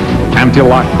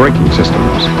 anti-lock braking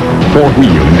systems,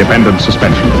 four-wheel independent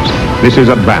suspensions. This is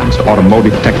advanced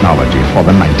automotive technology for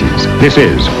the 90s. This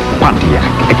is Pontiac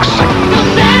Excitement.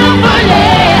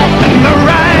 And the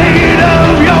ride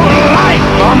of your life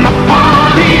on the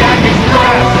Pontiac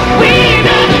Express. We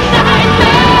got excitement.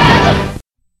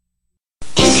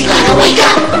 Is he gonna wake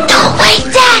up? Don't wake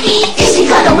Daddy! Is he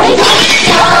gonna wake up?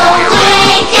 Don't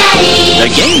wake Daddy! The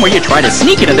game where you try to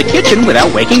sneak into the kitchen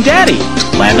without waking Daddy.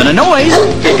 Land on a noise,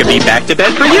 it could be back to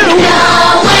bed for you.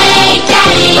 Don't wake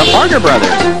Daddy! The Parker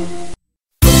Brothers.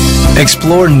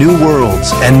 Explore new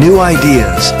worlds and new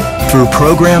ideas through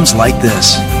programs like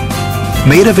this.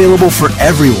 Made available for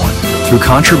everyone through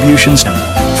contributions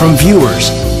from viewers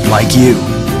like you.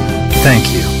 Thank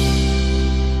you.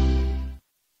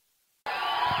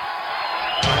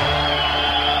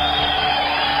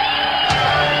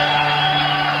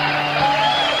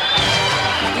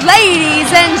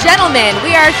 Ladies and gentlemen,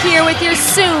 we are here with your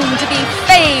soon-to-be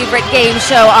favorite game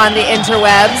show on the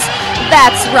interwebs.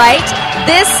 That's right,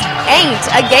 this ain't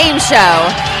a game show.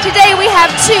 Today we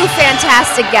have two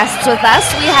fantastic guests with us.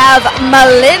 We have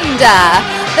Melinda,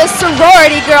 the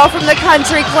sorority girl from the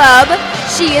country club.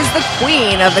 She is the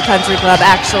queen of the country club,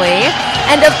 actually.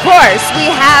 And of course, we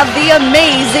have the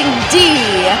amazing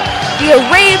Dee, the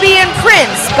Arabian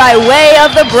Prince by way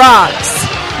of the Bronx.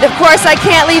 And of course, I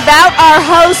can't leave out our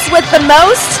host with the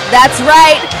most. That's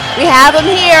right, we have him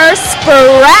here,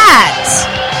 Sprat.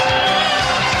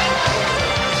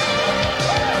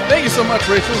 Thank you so much,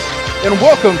 Rachel, and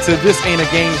welcome to This Ain't a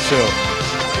Game Show.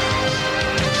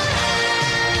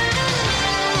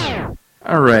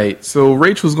 All right, so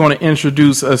Rachel's going to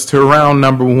introduce us to round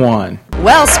number one.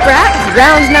 Well, Sprat,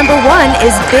 round number one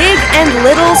is Big and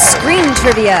Little Screen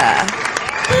Trivia.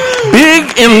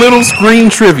 Big and little screen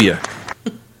trivia.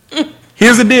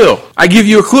 Here's the deal. I give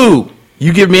you a clue.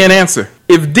 You give me an answer.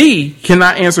 If D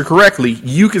cannot answer correctly,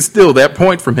 you can steal that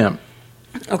point from him.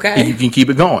 Okay. If you can keep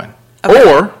it going.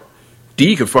 Okay. Or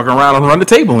D could fuck around and run the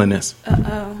table in this.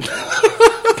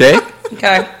 Okay?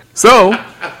 Okay. So,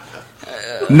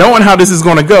 knowing how this is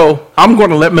going to go, I'm going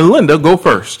to let Melinda go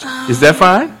first. Is that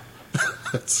fine?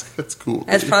 That's cool.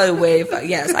 That's probably way.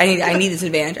 Yes, I need this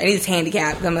advantage. I need this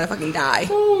handicap. 'Cause I'm gonna fucking die.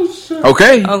 Oh, shit.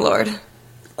 Okay. Oh Lord.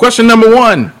 Question number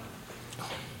one.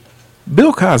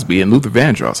 Bill Cosby and Luther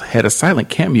Vandross had a silent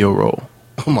cameo role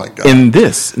Oh, my God. in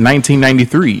this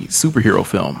 1993 superhero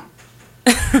film.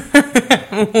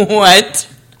 What?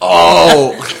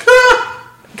 Oh.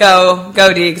 Go,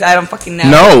 D, 'cause I don't fucking know.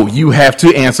 No, you have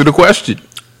to answer the question.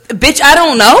 Bitch, I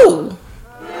don't know.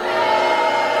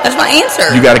 That's my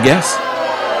answer. You got to guess.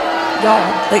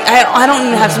 Like I don't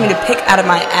even have something to pick out of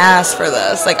my ass for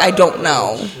this. Like I don't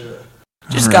know.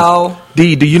 Just go.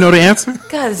 D, do you know the answer?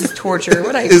 God, this is torture.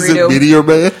 What I Is agree it to. Meteor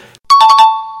Man?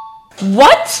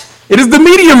 What? It is the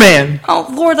Meteor Man. Oh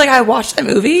Lord, like I watched that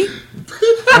movie.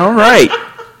 All right.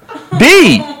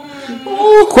 D.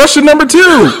 Question number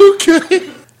two.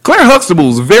 Okay. Claire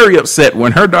Huxtable's very upset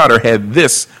when her daughter had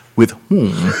this with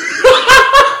whom?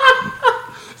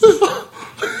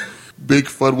 Big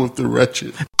Fun with the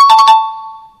Wretched.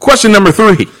 Question number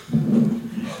three.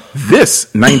 This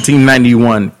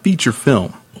 1991 feature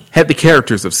film had the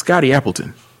characters of Scotty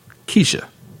Appleton, Keisha,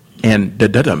 and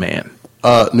Da Man.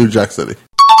 New Jack City.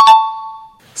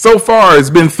 So far,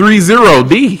 it's been 3-0,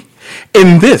 D.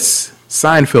 In this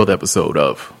Seinfeld episode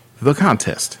of The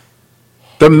Contest,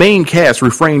 the main cast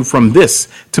refrained from this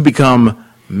to become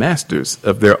masters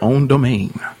of their own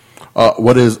domain.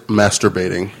 What is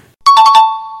masturbating?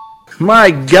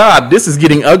 My God, this is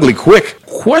getting ugly quick.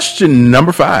 Question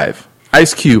number 5.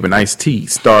 Ice Cube and Ice-T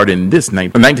starred in this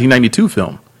 1992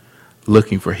 film,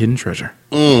 Looking for Hidden Treasure.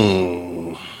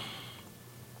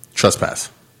 Trespass.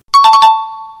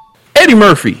 Eddie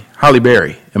Murphy, Halle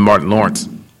Berry, and Martin Lawrence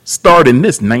starred in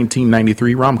this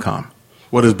 1993 rom-com.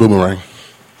 What is Boomerang?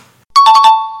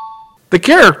 The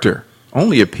character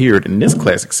only appeared in this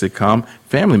classic sitcom,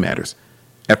 Family Matters,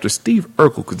 after Steve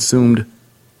Urkel consumed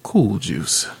Cool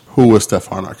Juice. Who was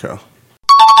Stefan Arkell?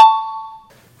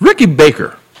 Ricky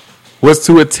Baker was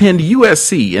to attend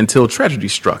USC until tragedy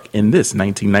struck in this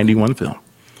 1991 film.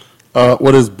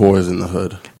 What is Boys in the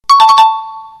Hood?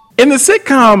 In the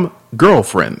sitcom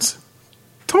Girlfriends,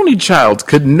 Tony Childs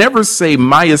could never say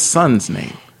Maya's son's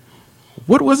name.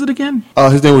 What was it again?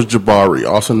 His name was Jabari,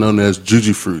 also known as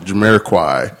Juji Fruit,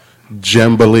 Jamiroquai,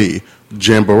 Jambalee,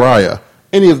 Jambalaya,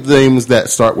 Any of the names that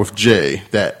start with J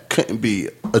that couldn't be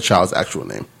a child's actual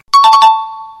name.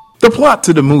 The plot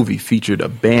to the movie featured a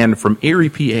band from Erie,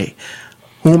 PA,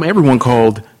 whom everyone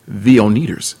called the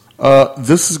Oneaters.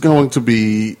 This is going to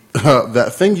be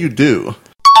That Thing You Do.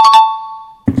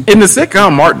 In the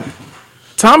sitcom Martin,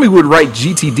 Tommy would write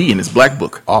GTD in his black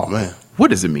book. Oh, man.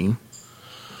 What does it mean?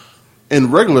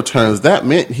 In regular terms, that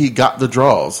meant he got the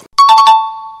draws.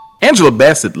 Angela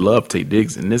Bassett loved Taye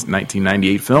Diggs in this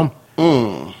 1998 film.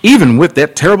 Even with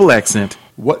that terrible accent.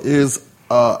 What is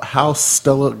How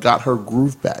Stella Got Her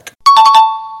Groove Back?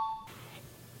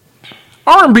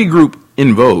 R&B group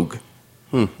In Vogue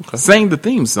sang the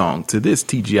theme song to this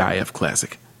TGIF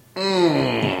classic.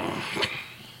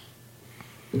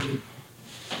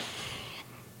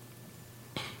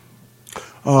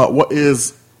 What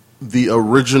is the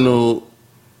original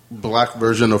black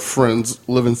version of Friends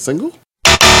Living Single?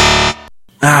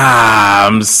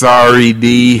 I'm sorry,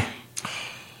 D.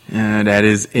 That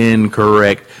is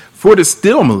incorrect. For the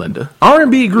still Melinda,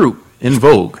 R&B group In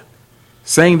Vogue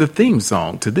sang the theme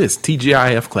song to this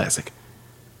TGIF classic.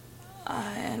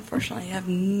 I unfortunately have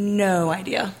no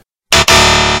idea.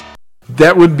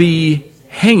 That would be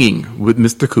Hanging with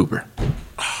Mr. Cooper.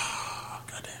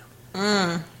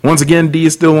 Once again, D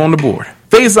is still on the board.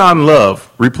 Faison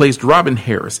Love replaced Robin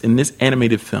Harris in this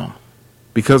animated film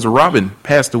because Robin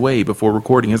passed away before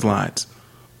recording his lines.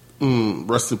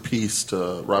 Rest in peace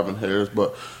to Robin Harris,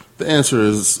 but the answer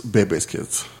is Bebe's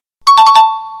Kids.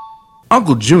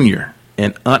 Uncle Junior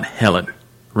and Aunt Helen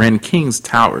ran King's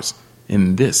Towers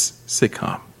in this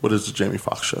sitcom. What is the Jamie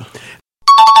Foxx show?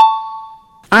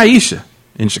 Aisha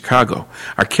in Chicago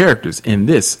are characters in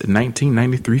this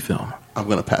 1993 film. I'm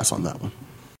going to pass on that one.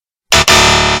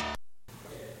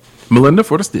 Melinda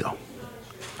for the steal.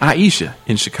 Aisha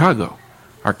in Chicago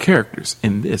are characters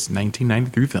in this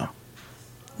 1993 film.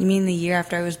 You mean the year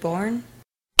after I was born?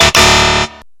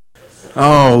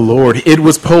 Oh, Lord. It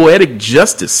was Poetic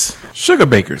Justice. Sugar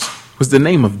Bakers was the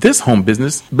name of this home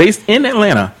business based in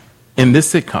Atlanta in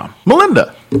this sitcom.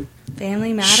 Melinda.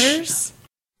 Family Matters?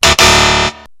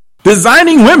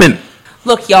 Designing Women.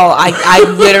 Look, y'all, I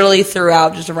literally threw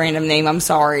out just a random name. I'm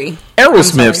sorry.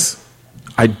 Aerosmith's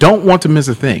I Don't Want to Miss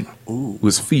a Thing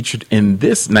was featured in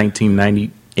this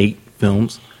 1998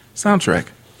 film's soundtrack.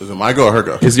 Is it my go or her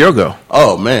go? It's your go.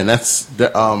 Oh, man, that's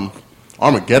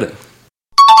Armageddon.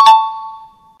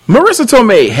 Marissa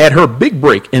Tomei had her big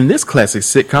break in this classic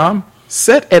sitcom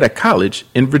set at a college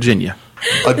in Virginia.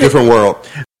 A Different World.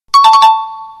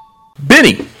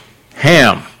 Benny,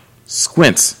 Ham,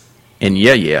 Squints, and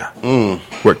Yeah Yeah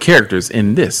were characters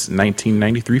in this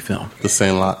 1993 film. The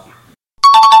Sandlot.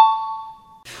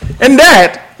 And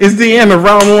that is the end of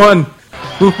round one.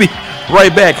 We'll be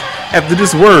right back after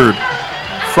this word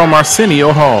from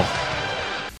Arsenio Hall.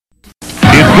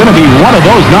 It's going to be one of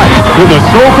those nights with the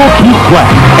soulful Keith Sweat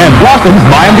and Blossom's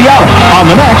Mind the Hour on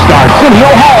the next Arsenio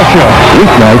Hall Show.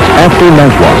 Weeknights after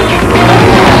Night Watch.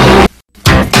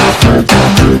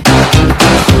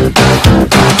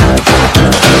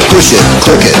 Push it,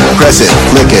 click it, press it,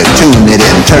 flick it, tune it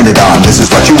in, turn it on. This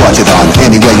is what you watch it on.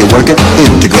 Any way you work it,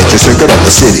 integrate your circuit of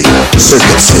the city.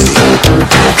 Circuit City.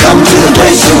 Come to the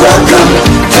place you're welcome.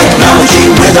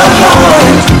 Technology with a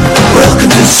heart.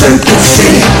 Welcome to Circuit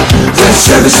City, where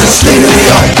service is state of the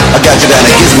art. A gadget and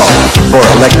a gizmo for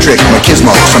electric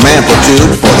machismo. From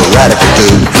amplitude for the radical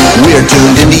dude. We're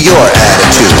tuned into your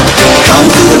attitude. Come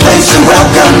to the place you're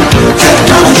welcome.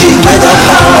 Technology with a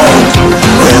heart.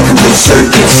 Welcome to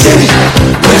Circuit City,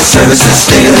 where service is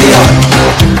state of the art.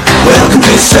 Welcome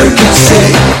to Circuit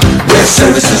City, where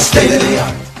service is state of the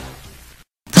art.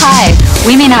 Hi,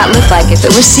 we may not look like it,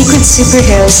 but we're secret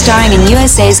superheroes starring in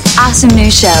USA's awesome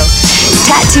new show,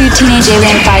 Tattooed Teenage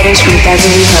Alien Fighters from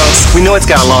Beverly Hills. We know it's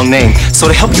got a long name, so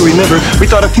to help you remember, we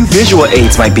thought a few visual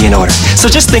aids might be in order. So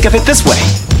just think of it this way.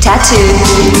 Tattooed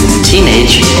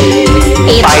Teenage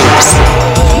Fighters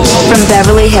from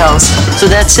Beverly Hills. So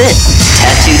that's it.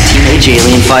 Tattooed Teenage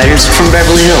Alien Fighters from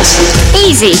Beverly Hills.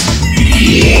 Easy.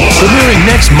 Premiering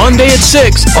next Monday at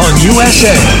 6 on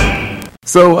USA.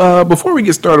 So before we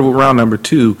get started with round number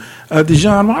two,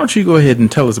 Dijon, why don't you go ahead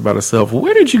and tell us about yourself?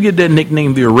 Where did you get that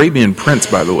nickname, the Arabian Prince,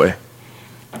 by the way?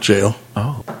 Jail.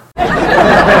 Oh.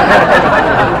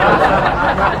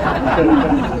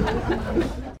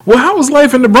 Well, how was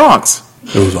life in the Bronx?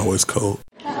 It was always cold.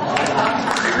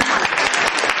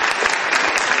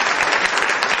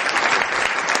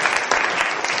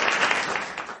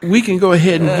 We can go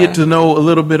ahead and get to know a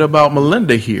little bit about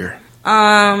Melinda here.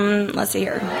 Let's see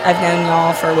here. I've known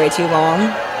y'all for way too long.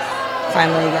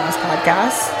 Finally got this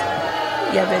podcast.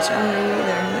 Yeah, bitch, I don't know you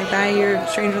either. Like, bye, you're a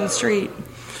stranger on the street.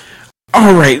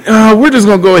 All right, we're just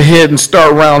going to go ahead and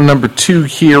start round number 2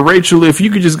 here. Rachel, if you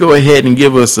could just go ahead and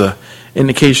give us an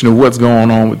indication of what's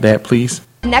going on with that, please.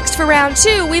 Next for round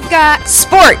 2, we've got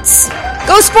sports.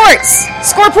 Go sports!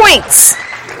 Score points!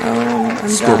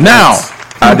 Now,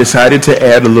 I decided to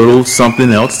add a little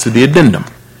something else to the addendum.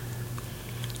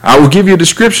 I will give you a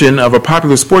description of a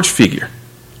popular sports figure.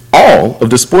 All of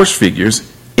the sports figures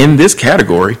in this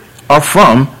category are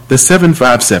from the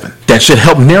 757. That should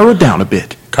help narrow it down a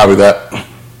bit. Copy that.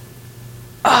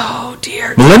 Oh,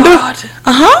 dear Melinda? God.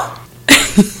 Uh-huh.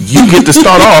 You get to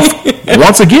start off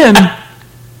once again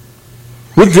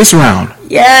with this round.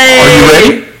 Yay. Are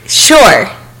you ready? Sure.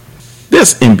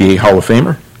 This NBA Hall of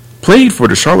Famer played for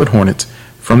the Charlotte Hornets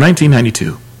from 1992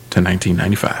 to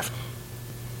 1995.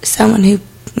 Someone who,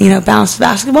 bounced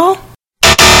basketball?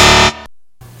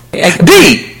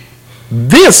 D.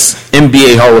 This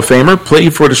NBA Hall of Famer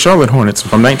played for the Charlotte Hornets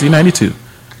from 1992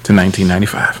 to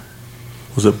 1995.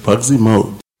 Was it Bugsy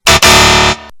Mode?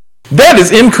 That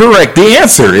is incorrect. The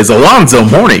answer is Alonzo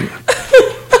Mourning.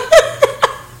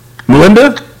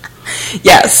 Melinda?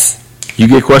 Yes. You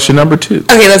get question number 2.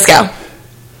 Okay, let's go.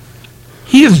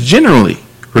 He is generally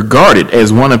regarded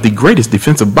as one of the greatest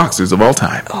defensive boxers of all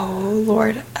time. Oh,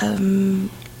 Lord. I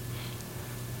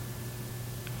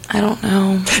don't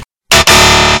know.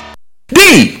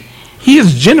 D. He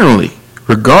is generally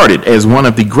regarded as one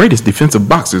of the greatest defensive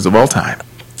boxers of all time.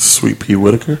 Sweet Pea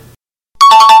Whitaker?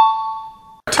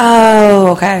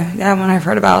 Oh, okay. That one I've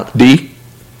heard about. D.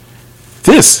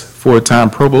 This four-time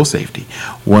Pro Bowl safety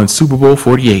won Super Bowl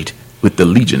 48 with the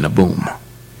Legion of Boom.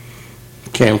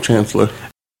 Cam Chancellor.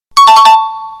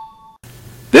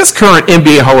 This current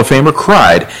NBA Hall of Famer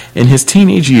cried in his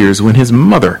teenage years when his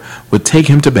mother would take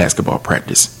him to basketball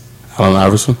practice. Allen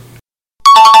Iverson.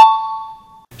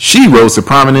 She rose to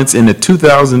prominence in the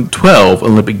 2012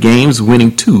 Olympic Games,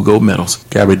 winning 2 gold medals.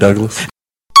 Gabby Douglas.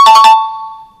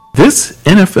 This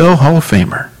NFL Hall of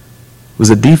Famer was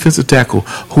a defensive tackle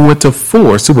who went to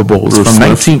 4 Super Bowls Bruce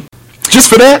from Smith. 19... Just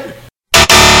for that?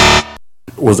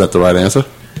 Was that the right answer?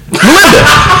 Melinda!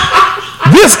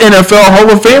 This NFL Hall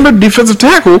of Famer defensive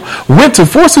tackle went to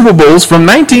 4 Super Bowls from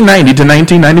 1990 to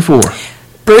 1994.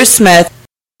 Bruce Smith.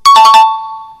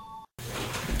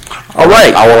 All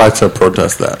right. I would like to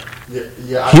protest that.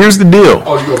 Here's the deal.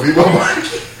 Oh, you gonna beat my mind?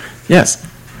 Yes.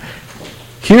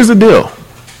 Here's the deal.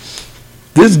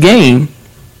 This game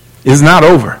is not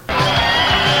over.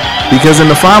 Because in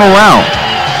the final round,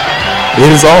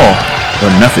 it is all or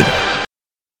nothing.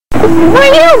 Where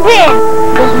you been?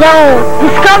 The zone.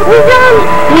 Discovery zone?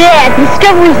 Yeah,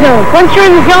 Discovery zone. Once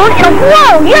you're in the zone, it'll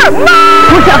blow your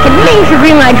mind. We're talking major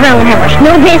green light adrenaline hammers.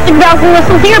 No basic bells and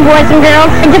whistles here, boys and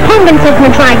girls. It's a pumping system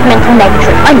and mental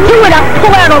megatrix. A do it up,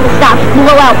 pull out all the stops,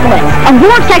 blow out blitz. A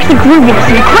vortex of grooviness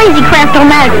and a crazy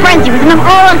craft-o-matic frenzy with enough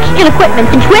all-on-kicking equipment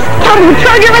to twist, turn the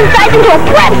charge your insides into a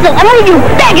pretzel and leave you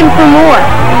begging for more.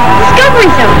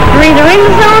 Discovery zone. You're either in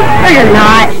the zone or you're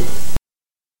not.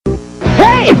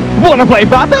 Hey! Wanna play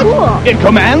Bop It? Cool. It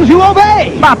commands you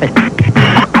obey. Bop it.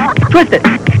 Twist it.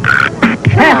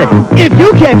 Tap it. If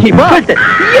you can't keep up, twist it.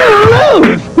 You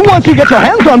lose! Once you get your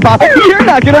hands on Bop It, you're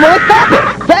not gonna want to stop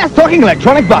it. Fast-talking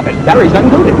electronic Bop It. Batteries not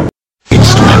included. It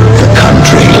swept the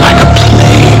country like a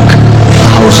plague.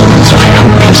 Thousands of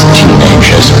helpless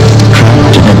teenagers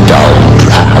trapped in a dull,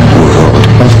 drab world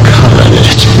of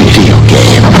colorless video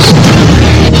games.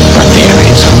 But there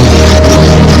is hope.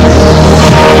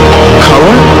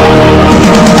 Color?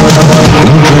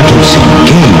 Introducing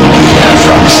Game Gear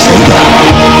from Sega.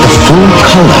 The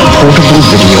full-color portable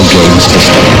video game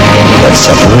system that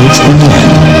separates the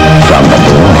men from the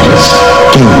boys.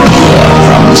 Game Gear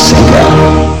from Sega.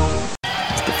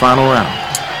 It's the final round.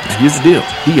 Now here's the deal.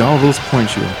 All those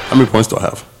points you... How many points do I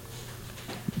have?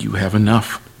 You have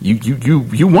enough.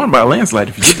 You won by a landslide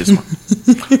if you get this one.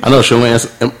 I know she only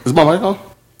answered... Is my mic on?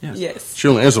 Yes. She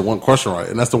only answered one question right,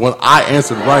 and that's the one I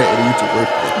answered right in the YouTube video.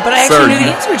 But I actually knew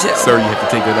the answer to. Sir, you have to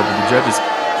take that up with the judges.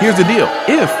 Here's the deal.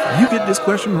 If you get this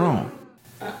question wrong,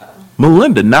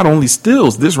 Melinda not only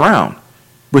steals this round,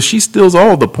 but she steals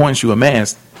all the points you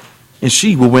amassed, and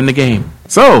she will win the game.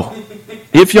 So,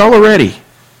 if y'all are ready,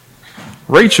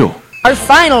 Rachel. Our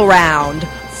final round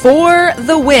for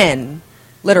the win.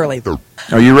 Literally.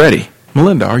 Are you ready?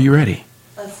 Melinda, are you ready?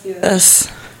 Let's do this.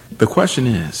 The question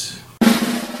is,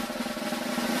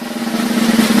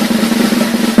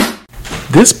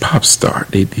 this pop star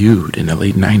debuted in the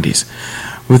late 90s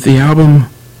with the album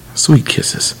Sweet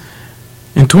Kisses.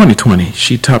 In 2020,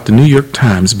 she topped the New York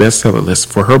Times bestseller list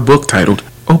for her book titled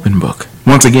Open Book.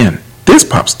 Once again, this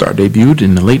pop star debuted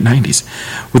in the late 90s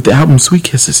with the album Sweet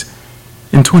Kisses.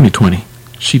 In 2020,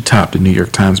 she topped the New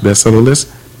York Times bestseller list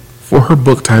for her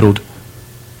book titled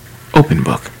Open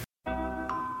Book.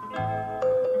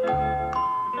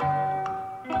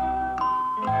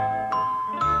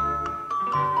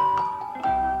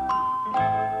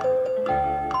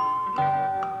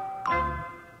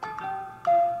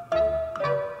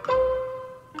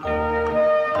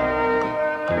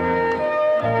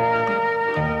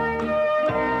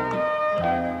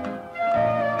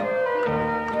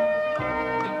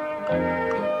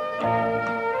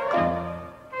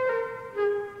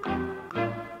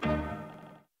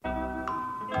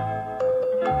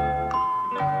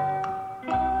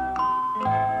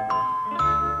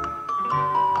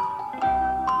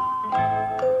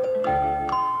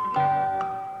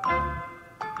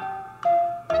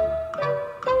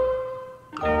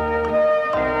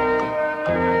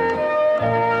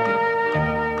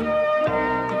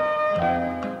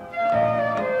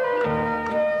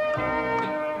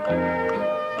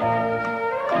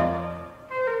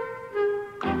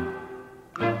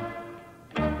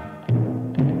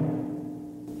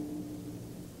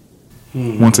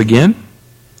 Once again,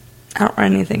 I don't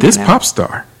write anything. This now. pop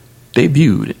star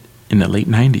debuted in the late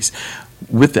 90s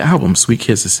with the album Sweet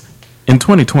Kisses. In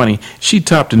 2020, she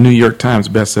topped the New York Times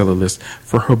bestseller list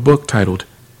for her book titled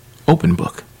Open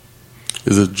Book.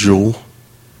 Is it Jewel?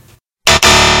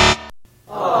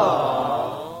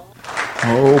 Oh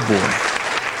boy.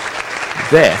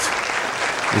 That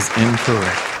is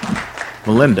incorrect.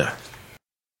 Melinda.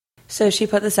 So she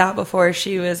put this out before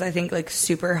she was, I think, like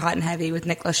super hot and heavy with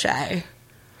Nick Lachey.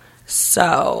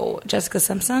 So, Jessica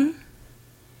Simpson?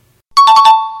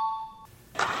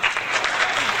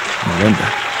 Melinda,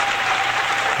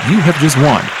 you have just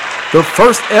won the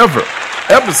first ever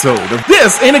episode of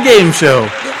This Ain't a Game Show.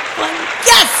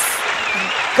 Yes!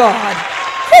 Thank God.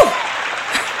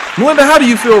 Whew. Melinda, how do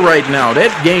you feel right now?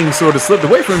 That game sort of slipped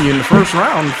away from you in the first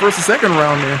round, first and second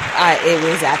round there. It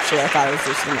was actually, I thought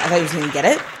he was going to get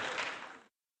it.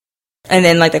 And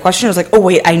then, like, the question was like, oh,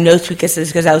 wait, I know Sweet Kisses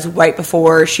because that was right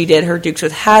before she did her Dukes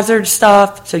with Hazzard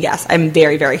stuff. So, yes, I'm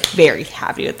very, very, very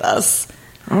happy with this.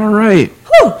 All right.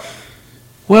 Whew.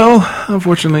 Well,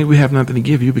 unfortunately, we have nothing to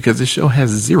give you because this show has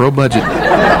zero budget.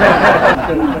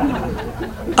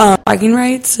 Bragging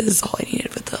rights is all I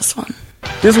needed with this one.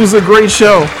 This was a great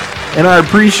show, and I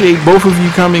appreciate both of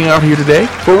you coming out here today.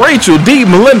 For Rachel, Dee,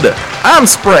 Melinda, I'm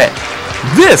Sprat.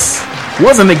 This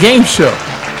wasn't a game show.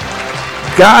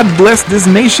 God bless this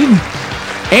nation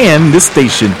and this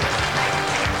station.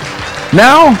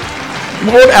 Now,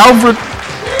 Lord Alfred,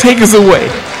 take us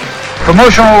away.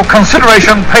 Promotional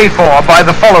consideration paid for by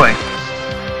the following.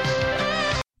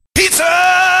 Pizza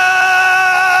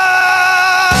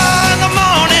in the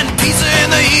morning, pizza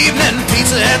in the evening,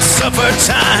 pizza at supper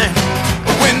time.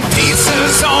 When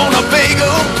pizza's on a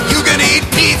bagel, you can eat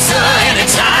pizza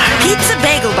anytime. Pizza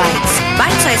Bagel Bites.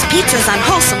 Bite-sized pizzas on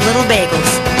wholesome little bagels.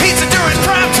 Pizza during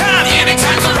prime time,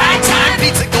 anytime's the right time.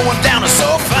 Pizza going down is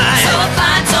so fine. So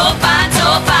fine, so fine, so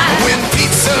fine. When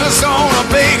pizza's on a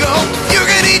bagel, you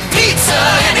can eat pizza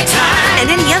anytime. And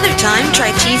any other time,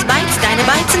 try Cheese Bites,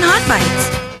 Dynabites, and Hot Bites.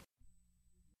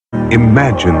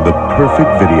 Imagine the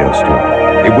perfect video store.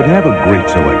 It would have a great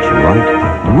selection, right?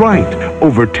 Right!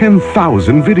 Over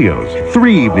 10,000 videos.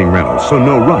 3 evening rentals, so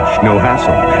no rush, no hassle.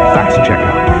 Fast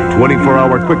checkout.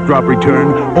 24-hour quick drop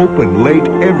return. Open late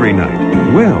every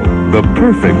night. Well, the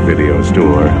perfect video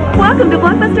store Welcome to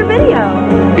Blockbuster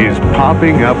Video. is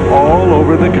popping up all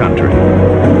over the country.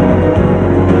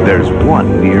 There's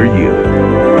one near you.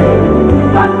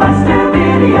 Blockbuster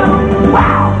Video.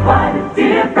 Wow, what a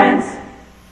difference.